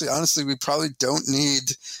like, actually, honestly, we probably don't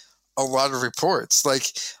need a lot of reports. Like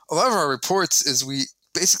a lot of our reports is we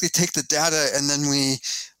basically take the data and then we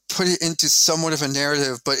put it into somewhat of a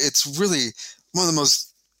narrative, but it's really one of the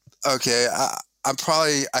most, I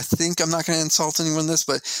think I'm not going to insult anyone in this,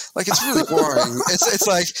 but like, it's really boring. it's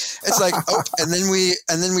like, oh, and then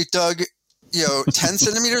we dug, 10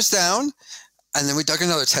 centimeters down, and then we dug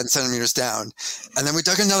another 10 centimeters down, and then we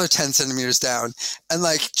dug another 10 centimeters down. And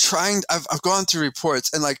like I've gone through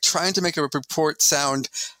reports and like trying to make a report sound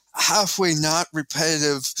halfway not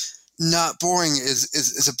repetitive, not boring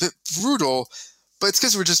is a bit brutal, but it's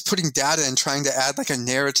because we're just putting data and trying to add like a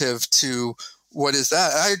narrative to what is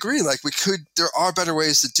that. I agree. Like there are better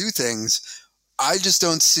ways to do things. I just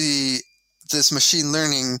don't see this machine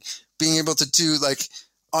learning being able to do like,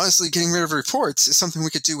 honestly, getting rid of reports is something we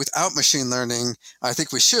could do without machine learning. I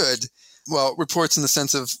think we should. Well, reports in the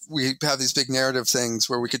sense of we have these big narrative things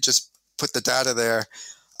where we could just put the data there.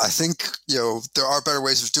 I think, there are better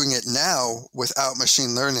ways of doing it now without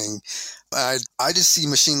machine learning. I just see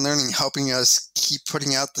machine learning helping us keep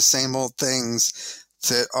putting out the same old things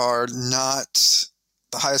that are not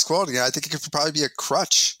the highest quality. I think it could probably be a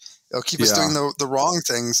crutch. It'll keep us doing the wrong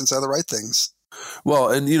things instead of the right things. Well,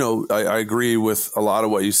 and, I agree with a lot of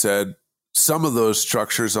what you said. Some of those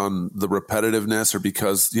structures on the repetitiveness are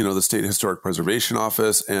because, the State Historic Preservation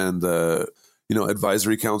Office and the,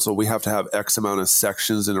 Advisory Council, we have to have X amount of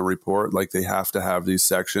sections in a report. Like they have to have these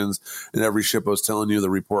sections, and every SHPO is telling you the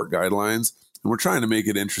report guidelines. And we're trying to make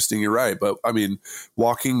it interesting. You're right. But I mean,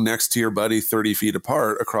 walking next to your buddy 30 feet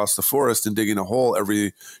apart across the forest and digging a hole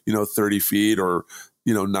every, 30 feet or,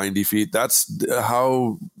 90 feet, that's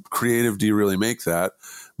how creative do you really make that?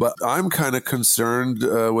 But I'm kind of concerned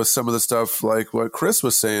with some of the stuff like what Chris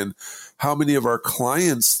was saying. How many of our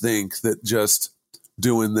clients think that just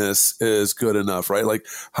doing this is good enough, right? Like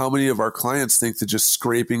how many of our clients think that just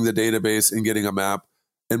scraping the database and getting a map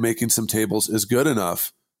and making some tables is good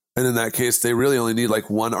enough? And in that case, they really only need like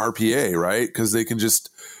one RPA, right? Because they can just,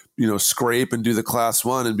 scrape and do the class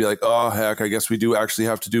 1 and be like, oh, heck, I guess we do actually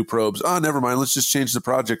have to do probes. Oh, never mind. Let's just change the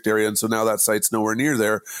project area. And so now that site's nowhere near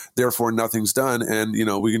there. Therefore, nothing's done. And,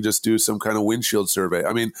 we can just do some kind of windshield survey.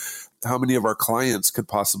 I mean, how many of our clients could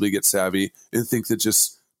possibly get savvy and think that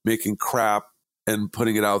just making crap and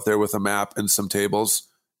putting it out there with a map and some tables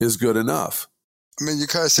is good enough? I mean, you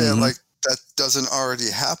kind of say it like that doesn't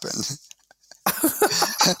already happen.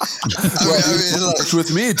 Like,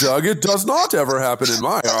 with me, Doug, it does not ever happen in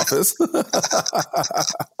my office.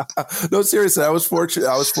 No, seriously, I was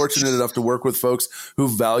fortunate enough to work with folks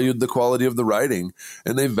who valued the quality of the writing,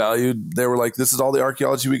 and they were like, this is all the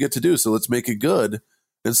archaeology we get to do, so let's make it good.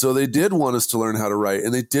 And so they did want us to learn how to write,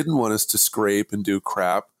 and they didn't want us to scrape and do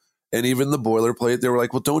crap. And even the boilerplate, they were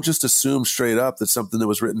like, well, don't just assume straight up that something that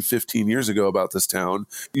was written 15 years ago about this town.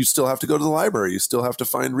 You still have to go to the library. You still have to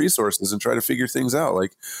find resources and try to figure things out.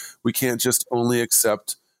 Like, we can't just only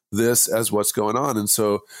accept this as what's going on. And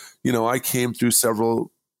so, I came through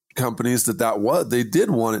several companies they did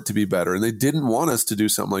want it to be better, and they didn't want us to do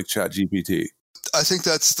something like ChatGPT. I think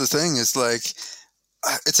that's the thing, is like,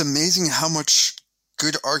 it's amazing how much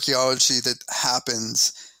good archaeology that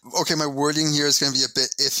happens. Okay, my wording here is going to be a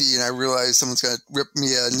bit iffy, and I realize someone's going to rip me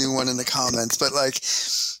a new one in the comments, but like,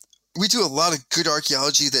 we do a lot of good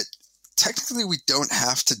archaeology that technically we don't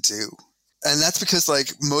have to do. And that's because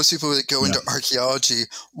like most people that go into archaeology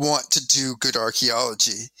want to do good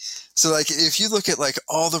archaeology. So like, if you look at like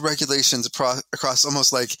all the regulations across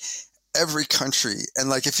almost like every country, and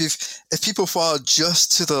like if people follow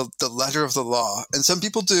just to the letter of the law, and some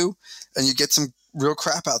people do, and you get some real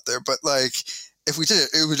crap out there, but like, if we did it,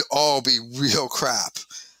 it would all be real crap.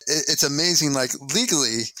 It's amazing, like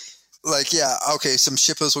legally, like, yeah, okay, some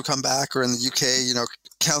shippers will come back, or in the UK,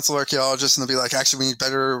 council archaeologists, and they'll be like, actually, we need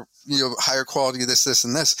better, higher quality this,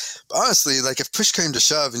 and this. But honestly, like if push came to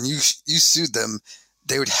shove and you sued them,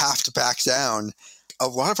 they would have to back down. A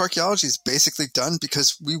lot of archaeology is basically done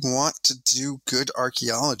because we want to do good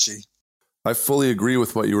archaeology. I fully agree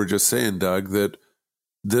with what you were just saying, Doug, that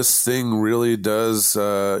this thing really does,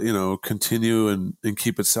 continue and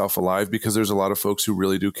keep itself alive, because there's a lot of folks who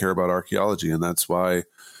really do care about archaeology. And that's why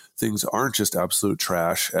things aren't just absolute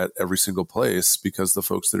trash at every single place, because the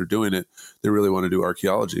folks that are doing it, they really want to do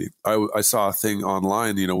archaeology. I saw a thing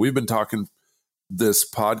online, we've been talking this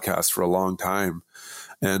podcast for a long time.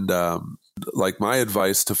 And like my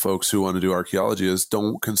advice to folks who want to do archaeology is,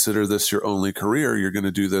 don't consider this your only career. You're going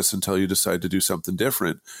to do this until you decide to do something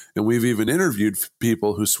different. And we've even interviewed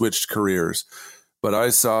people who switched careers. But I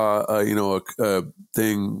saw, a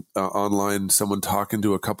thing online, someone talking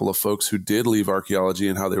to a couple of folks who did leave archaeology,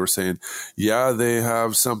 and how they were saying, yeah, they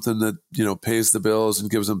have something that, pays the bills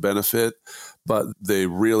and gives them benefit, but they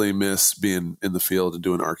really miss being in the field and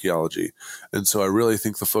doing archaeology. And so I really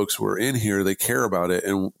think the folks who are in here, they care about it.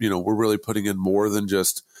 And, we're really putting in more than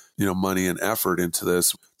just, money and effort into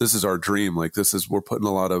this. This is our dream. Like, we're putting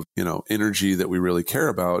a lot of, energy that we really care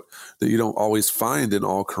about, that you don't always find in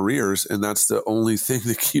all careers. And that's the only thing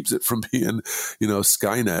that keeps it from being,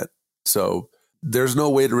 Skynet. So there's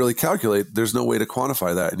no way to really calculate. There's no way to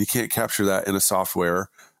quantify that. And you can't capture that in a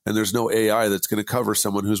software. And there's no AI that's going to cover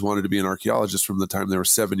someone who's wanted to be an archaeologist from the time they were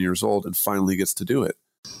 7 years old and finally gets to do it.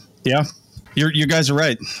 Yeah, you guys are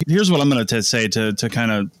right. Here's what I'm going to say to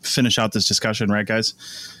kind of finish out this discussion, right, guys?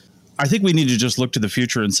 I think we need to just look to the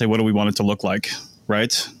future and say, what do we want it to look like,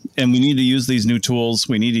 right? And we need to use these new tools.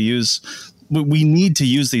 We need to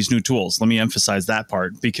use these new tools. Let me emphasize that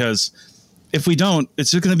part, because if we don't, it's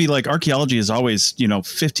just going to be like archaeology is always,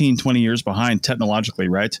 15, 20 years behind technologically,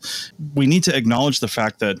 right? We need to acknowledge the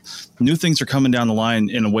fact that new things are coming down the line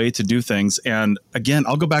in a way to do things. And again,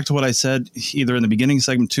 I'll go back to what I said either in the beginning of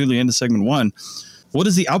segment 2, the end of segment 1. What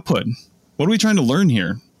is the output? What are we trying to learn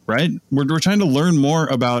here, right? We're trying to learn more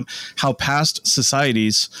about how past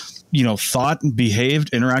societies, thought,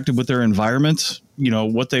 behaved, interacted with their environment,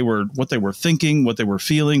 what they were thinking, what they were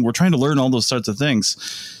feeling. We're trying to learn all those sorts of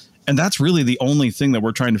things. And that's really the only thing that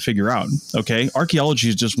we're trying to figure out. Okay. Archaeology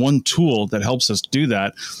is just one tool that helps us do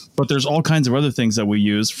that. But there's all kinds of other things that we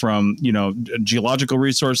use, from, geological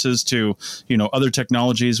resources to, other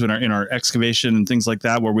technologies in our excavation and things like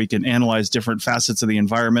that, where we can analyze different facets of the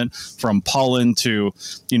environment, from pollen to,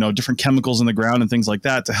 different chemicals in the ground and things like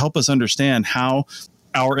that, to help us understand how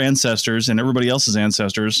our ancestors and everybody else's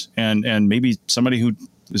ancestors, and maybe somebody who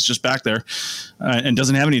is just back there and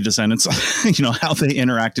doesn't have any descendants, how they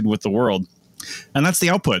interacted with the world. And that's the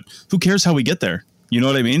output. Who cares how we get there? You know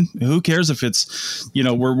what I mean? Who cares if it's,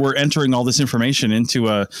 we're entering all this information into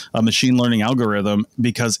a machine learning algorithm,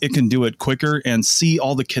 because it can do it quicker and see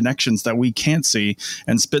all the connections that we can't see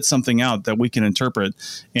and spit something out that we can interpret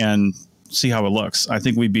and see how it looks. I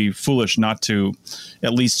think we'd be foolish not to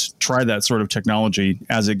at least try that sort of technology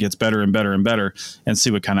as it gets better and better and better, and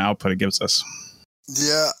see what kind of output it gives us.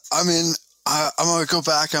 Yeah, I mean, I'm going to go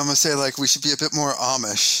back. I'm going to say, we should be a bit more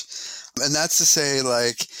Amish. And that's to say,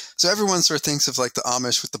 so everyone sort of thinks of the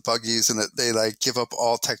Amish with the buggies and that they give up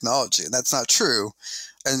all technology. And that's not true.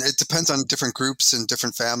 And it depends on different groups and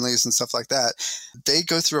different families and stuff like that. They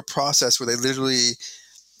go through a process where they literally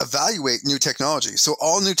evaluate new technology. So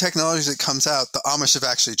all new technology that comes out, the Amish have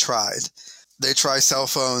actually tried. They try cell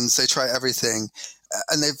phones, they try everything,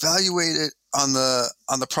 and they evaluate it on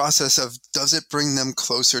the process of, does it bring them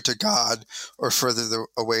closer to God or further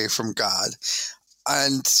away from God?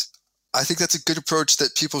 And I think that's a good approach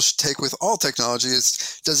that people should take with all technology,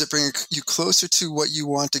 is, does it bring you closer to what you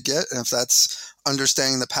want to get? And if that's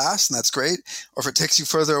understanding the past, and that's great. Or if it takes you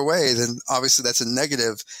further away, then obviously that's a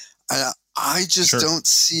negative. And I just don't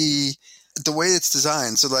see the way it's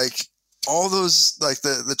designed. So all those,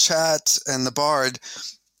 the chat and the Bard,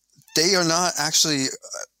 they are not actually,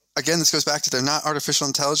 again, this goes back to, they're not artificial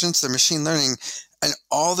intelligence, they're machine learning. And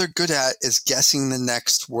all they're good at is guessing the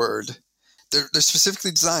next word. They're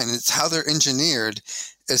specifically designed. It's how they're engineered,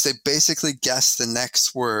 is they basically guess the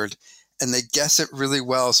next word, and they guess it really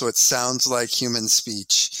well so it sounds like human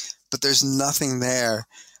speech. But there's nothing there.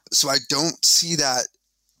 So I don't see that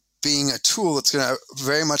being a tool that's going to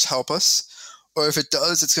very much help us. Or if it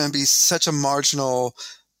does, it's going to be such a marginal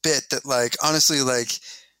bit that, honestly,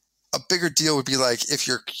 a bigger deal would be if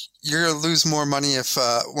you're going to lose more money if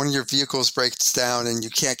one of your vehicles breaks down and you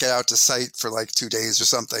can't get out to site for 2 days or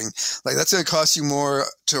something. That's going to cost you more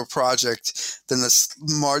to a project than the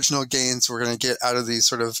marginal gains we're going to get out of these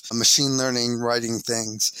sort of machine learning writing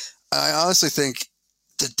things. I honestly think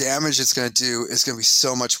the damage it's going to do is going to be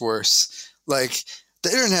so much worse. The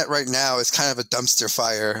internet right now is kind of a dumpster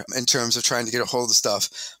fire in terms of trying to get a hold of stuff.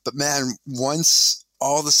 But man, once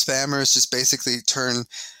all the spammers just basically turn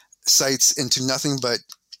sites into nothing but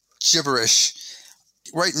gibberish,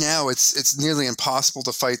 right now it's nearly impossible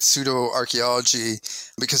to fight pseudo archaeology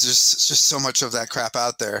because there's just so much of that crap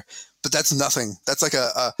out there. But that's nothing. That's like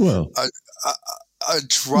a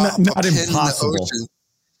drop, not a pin impossible. in the ocean.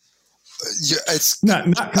 Yeah, it's not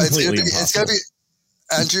completely impossible. It's gonna be,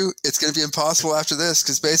 Andrew, it's going to be impossible after this,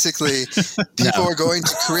 because basically people are going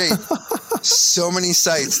to create so many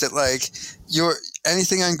sites that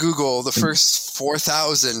anything on Google, the first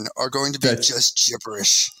 4,000 are going to be just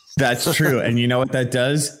gibberish. That's true. And you know what that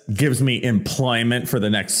does? Gives me employment for the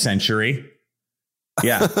next century.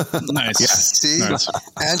 Yeah. Nice. Yeah. See, nice.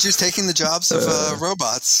 Andrew's taking the jobs of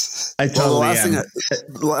robots. I totally am.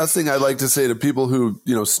 The last thing I'd like to say to people who,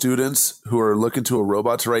 students who are looking to a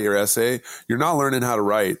robot to write your essay, you're not learning how to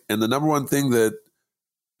write. And the number one thing that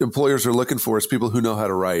employers are looking for is people who know how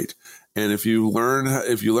to write. And if you learn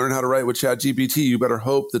how to write with ChatGPT, you better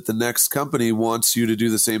hope that the next company wants you to do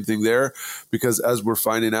the same thing there, because as we're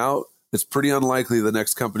finding out, it's pretty unlikely the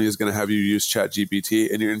next company is going to have you use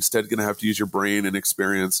ChatGPT, and you're instead going to have to use your brain and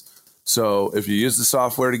experience. So if you use the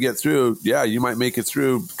software to get through, yeah, you might make it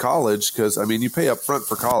through college, because, you pay up front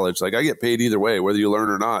for college. I get paid either way, whether you learn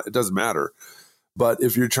or not. It doesn't matter. But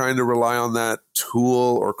if you're trying to rely on that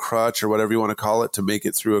tool or crutch or whatever you want to call it to make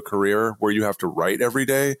it through a career where you have to write every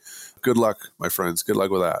day, good luck, my friends. Good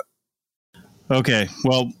luck with that. Okay,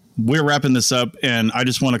 well, we're wrapping this up, and I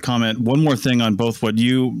just want to comment one more thing on both what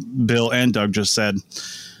you, Bill, and Doug just said.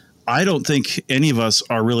 I don't think any of us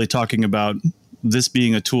are really talking about this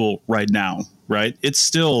being a tool right now, right? It's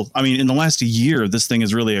still, in the last year, this thing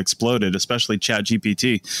has really exploded, especially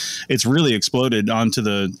ChatGPT. It's really exploded onto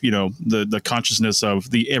the consciousness of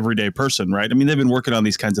the everyday person, right? They've been working on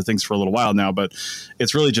these kinds of things for a little while now, but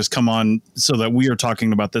it's really just come on so that we are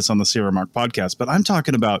talking about this on the CRMArch podcast. But I'm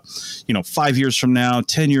talking about, 5 years from now,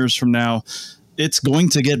 10 years from now, it's going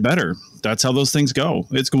to get better. That's how those things go.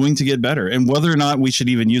 It's going to get better. And whether or not we should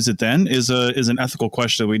even use it then is an ethical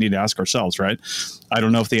question that we need to ask ourselves, right? I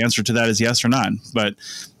don't know if the answer to that is yes or not, but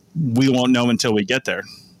we won't know until we get there,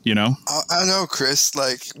 you know? I know, Chris.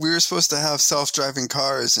 Like, we were supposed to have self-driving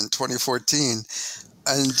cars in 2014,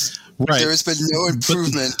 and there's been no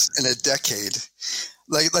improvement in a decade.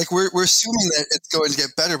 Like we're assuming that it's going to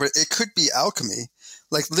get better, but it could be alchemy.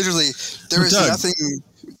 Like, literally, there is nothing.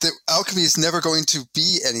 That alchemy is never going to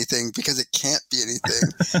be anything because it can't be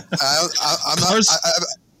anything.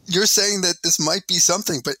 You're saying that this might be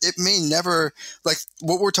something, but it may never. Like,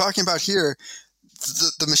 what we're talking about here,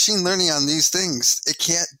 the machine learning on these things, it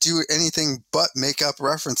can't do anything but make up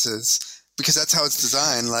references because that's how it's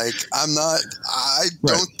designed. Like, I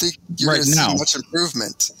don't think you're going to see much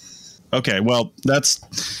improvement. Okay, well, that's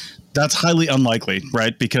highly unlikely,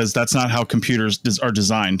 right? Because that's not how computers are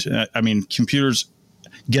designed. I mean, computers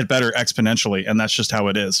get better exponentially, and that's just how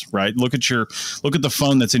it is, right? Look at the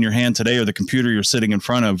phone that's in your hand today, or the computer you're sitting in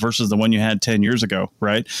front of versus the one you had 10 years ago,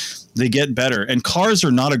 right? They get better. And cars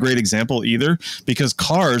are not a great example either, because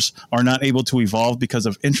cars are not able to evolve because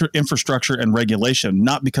of infrastructure and regulation,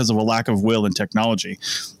 not because of a lack of will and technology.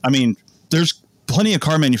 I mean, there's plenty of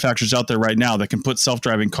car manufacturers out there right now that can put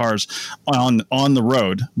self-driving cars on the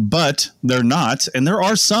road, but they're not. And there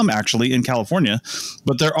are some actually in California,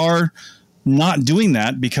 but there are not doing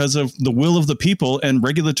that because of the will of the people and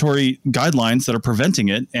regulatory guidelines that are preventing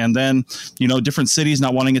it. And then, you know, different cities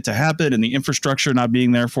not wanting it to happen and the infrastructure not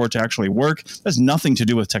being there for it to actually work. That's nothing to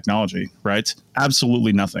do with technology, right?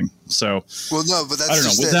 Absolutely nothing. So, well, no, but that's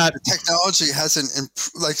just that technology hasn't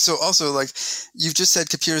so also, like, you've just said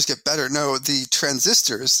computers get better. No, the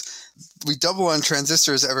transistors, we double on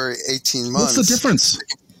transistors every 18 months. What's the difference?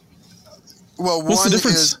 Well, one's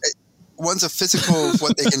a physical of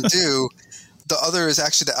what they can do. The other is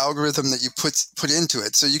actually the algorithm that you put into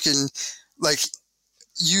it. So you can, like,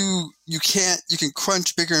 you can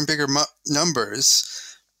crunch bigger and bigger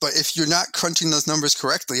numbers, but if you're not crunching those numbers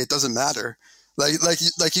correctly, it doesn't matter. Like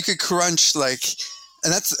you could crunch, like,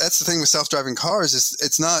 and that's the thing with self-driving cars is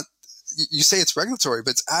it's not. You say it's regulatory,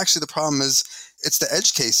 but it's actually the problem is it's the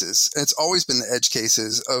edge cases, and it's always been the edge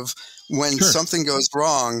cases of when something goes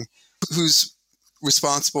wrong. Who's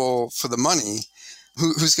responsible for the money?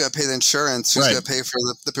 Who's going to pay the insurance? Who's going to pay for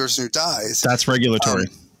the person who dies? That's regulatory.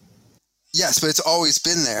 Yes, but it's always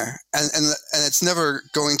been there, and it's never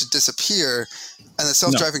going to disappear. And the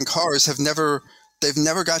self-driving cars they've never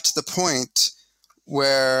got to the point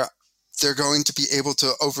where they're going to be able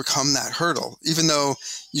to overcome that hurdle. Even though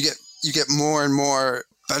you get more and more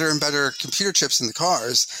better and better computer chips in the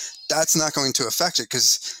cars, that's not going to affect it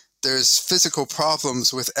because there's physical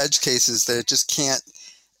problems with edge cases that it just can't.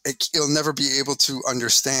 It'll never be able to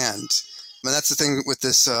understand. And that's the thing with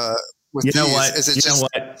this. With you know these, what? Is it you just, know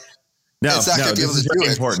what? No, it's not going to be able to do it.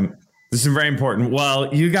 Important. This is very important.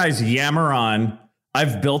 While you guys yammer on,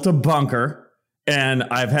 I've built a bunker and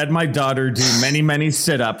I've had my daughter do many, many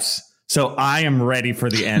sit-ups. So I am ready for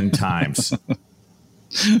the end times.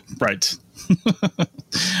 Right.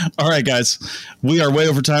 All right, guys, we are way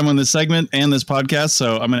over time on this segment and this podcast,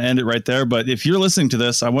 so I'm going to end it right there. But if you're listening to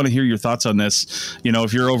this, I want to hear your thoughts on this. You know,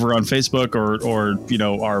 if you're over on Facebook or you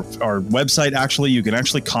know, our website, actually, you can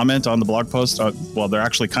actually comment on the blog post. Well, they're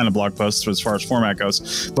actually kind of blog posts as far as format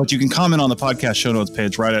goes, but you can comment on the podcast show notes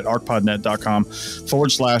page right at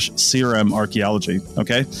arcpodnet.com/CRM archaeology.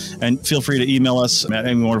 Okay. And feel free to email us at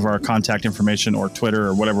any one of our contact information or Twitter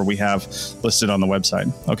or whatever we have listed on the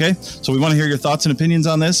website. Okay. So we want to hear your thoughts and opinions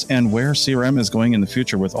on this and where CRM is going in the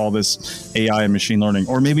future with all this AI and machine learning,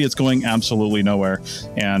 or maybe it's going absolutely nowhere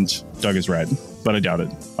and Doug is right, but I doubt it.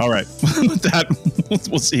 All right. With that,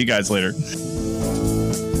 we'll see you guys later.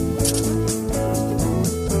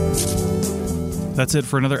 That's it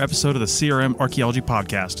for another episode of the CRM Archaeology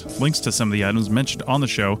Podcast. Links to some of the items mentioned on the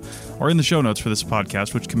show are in the show notes for this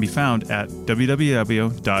podcast, which can be found at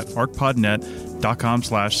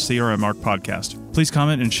www.arcpodnet.com/CRMArchPodcast. Please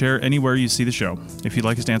comment and share anywhere you see the show. If you'd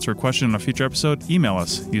like us to answer a question on a future episode, email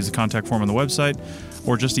us. Use the contact form on the website,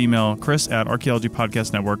 or just email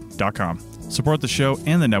chris@archaeologypodcastnetwork.com. Support the show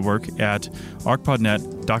and the network at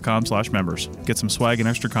arcpodnet.com/members. Get some swag and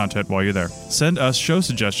extra content while you're there. Send us show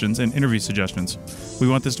suggestions and interview suggestions. We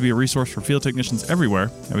want this to be a resource for field technicians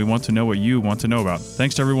everywhere, and we want to know what you want to know about.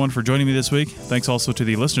 Thanks to everyone for joining me this week. Thanks also to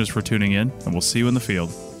the listeners for tuning in, and we'll see you in the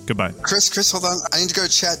field. Goodbye. Chris, hold on. I need to go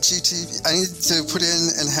chat GT. I need to put in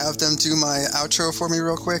and have them do my outro for me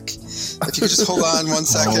real quick. If you could just hold on 1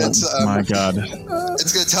 second. Oh, my God.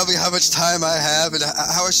 It's going to tell me how much time I have and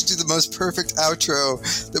how I should do the most perfect outro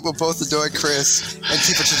that will both annoy Chris and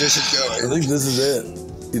keep a tradition going. I think this is it.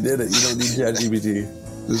 You did it. You don't need ChatGPT.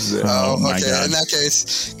 This is it. Oh, my okay. God. In that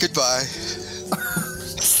case, goodbye.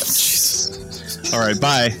 All right,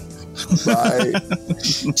 bye. Bye.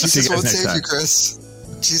 Jesus won't save you, Chris.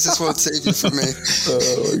 Jesus won't save you from me.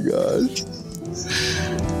 Oh my gosh.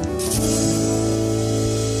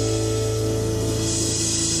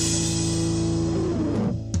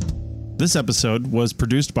 This episode was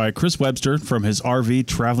produced by Chris Webster from his RV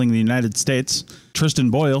traveling the United States,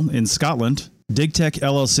 Tristan Boyle in Scotland, DigTech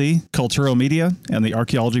LLC, Culturo Media, and the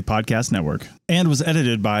Archaeology Podcast Network, and was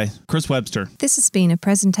edited by Chris Webster. This has been a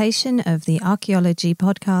presentation of the Archaeology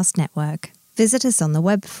Podcast Network. Visit us on the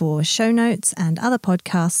web for show notes and other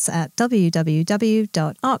podcasts at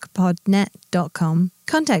www.archpodnet.com.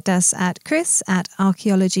 Contact us at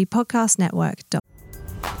chris@archaeologypodcastnetwork.com.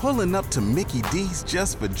 Pulling up to Mickey D's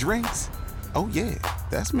just for drinks? Oh yeah,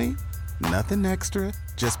 that's me. Nothing extra,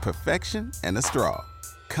 just perfection and a straw.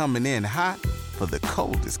 Coming in hot for the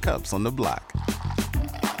coldest cups on the block.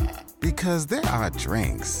 Because there are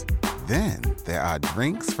drinks. Then there are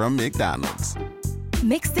drinks from McDonald's.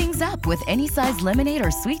 Mix things up with any size lemonade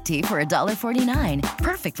or sweet tea for $1.49.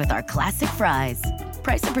 Perfect with our classic fries.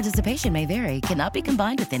 Price and participation may vary. Cannot be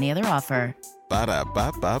combined with any other offer.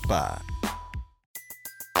 Ba-da-ba-ba-ba.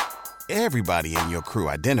 Everybody in your crew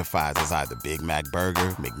identifies as either Big Mac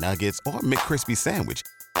Burger, McNuggets, or McCrispy Sandwich.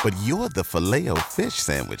 But you're the Filet-O-Fish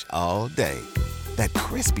Sandwich all day. That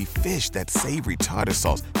crispy fish, that savory tartar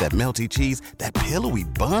sauce, that melty cheese, that pillowy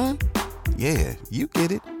bun. Yeah, you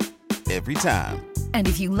get it. Every time. And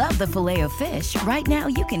if you love the Filet-O-Fish, right now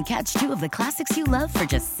you can catch two of the classics you love for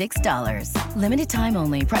just $6. Limited time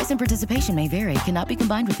only. Price and participation may vary. Cannot be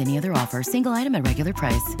combined with any other offer. Single item at regular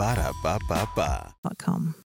price. Ba-da-ba-ba-ba. .com.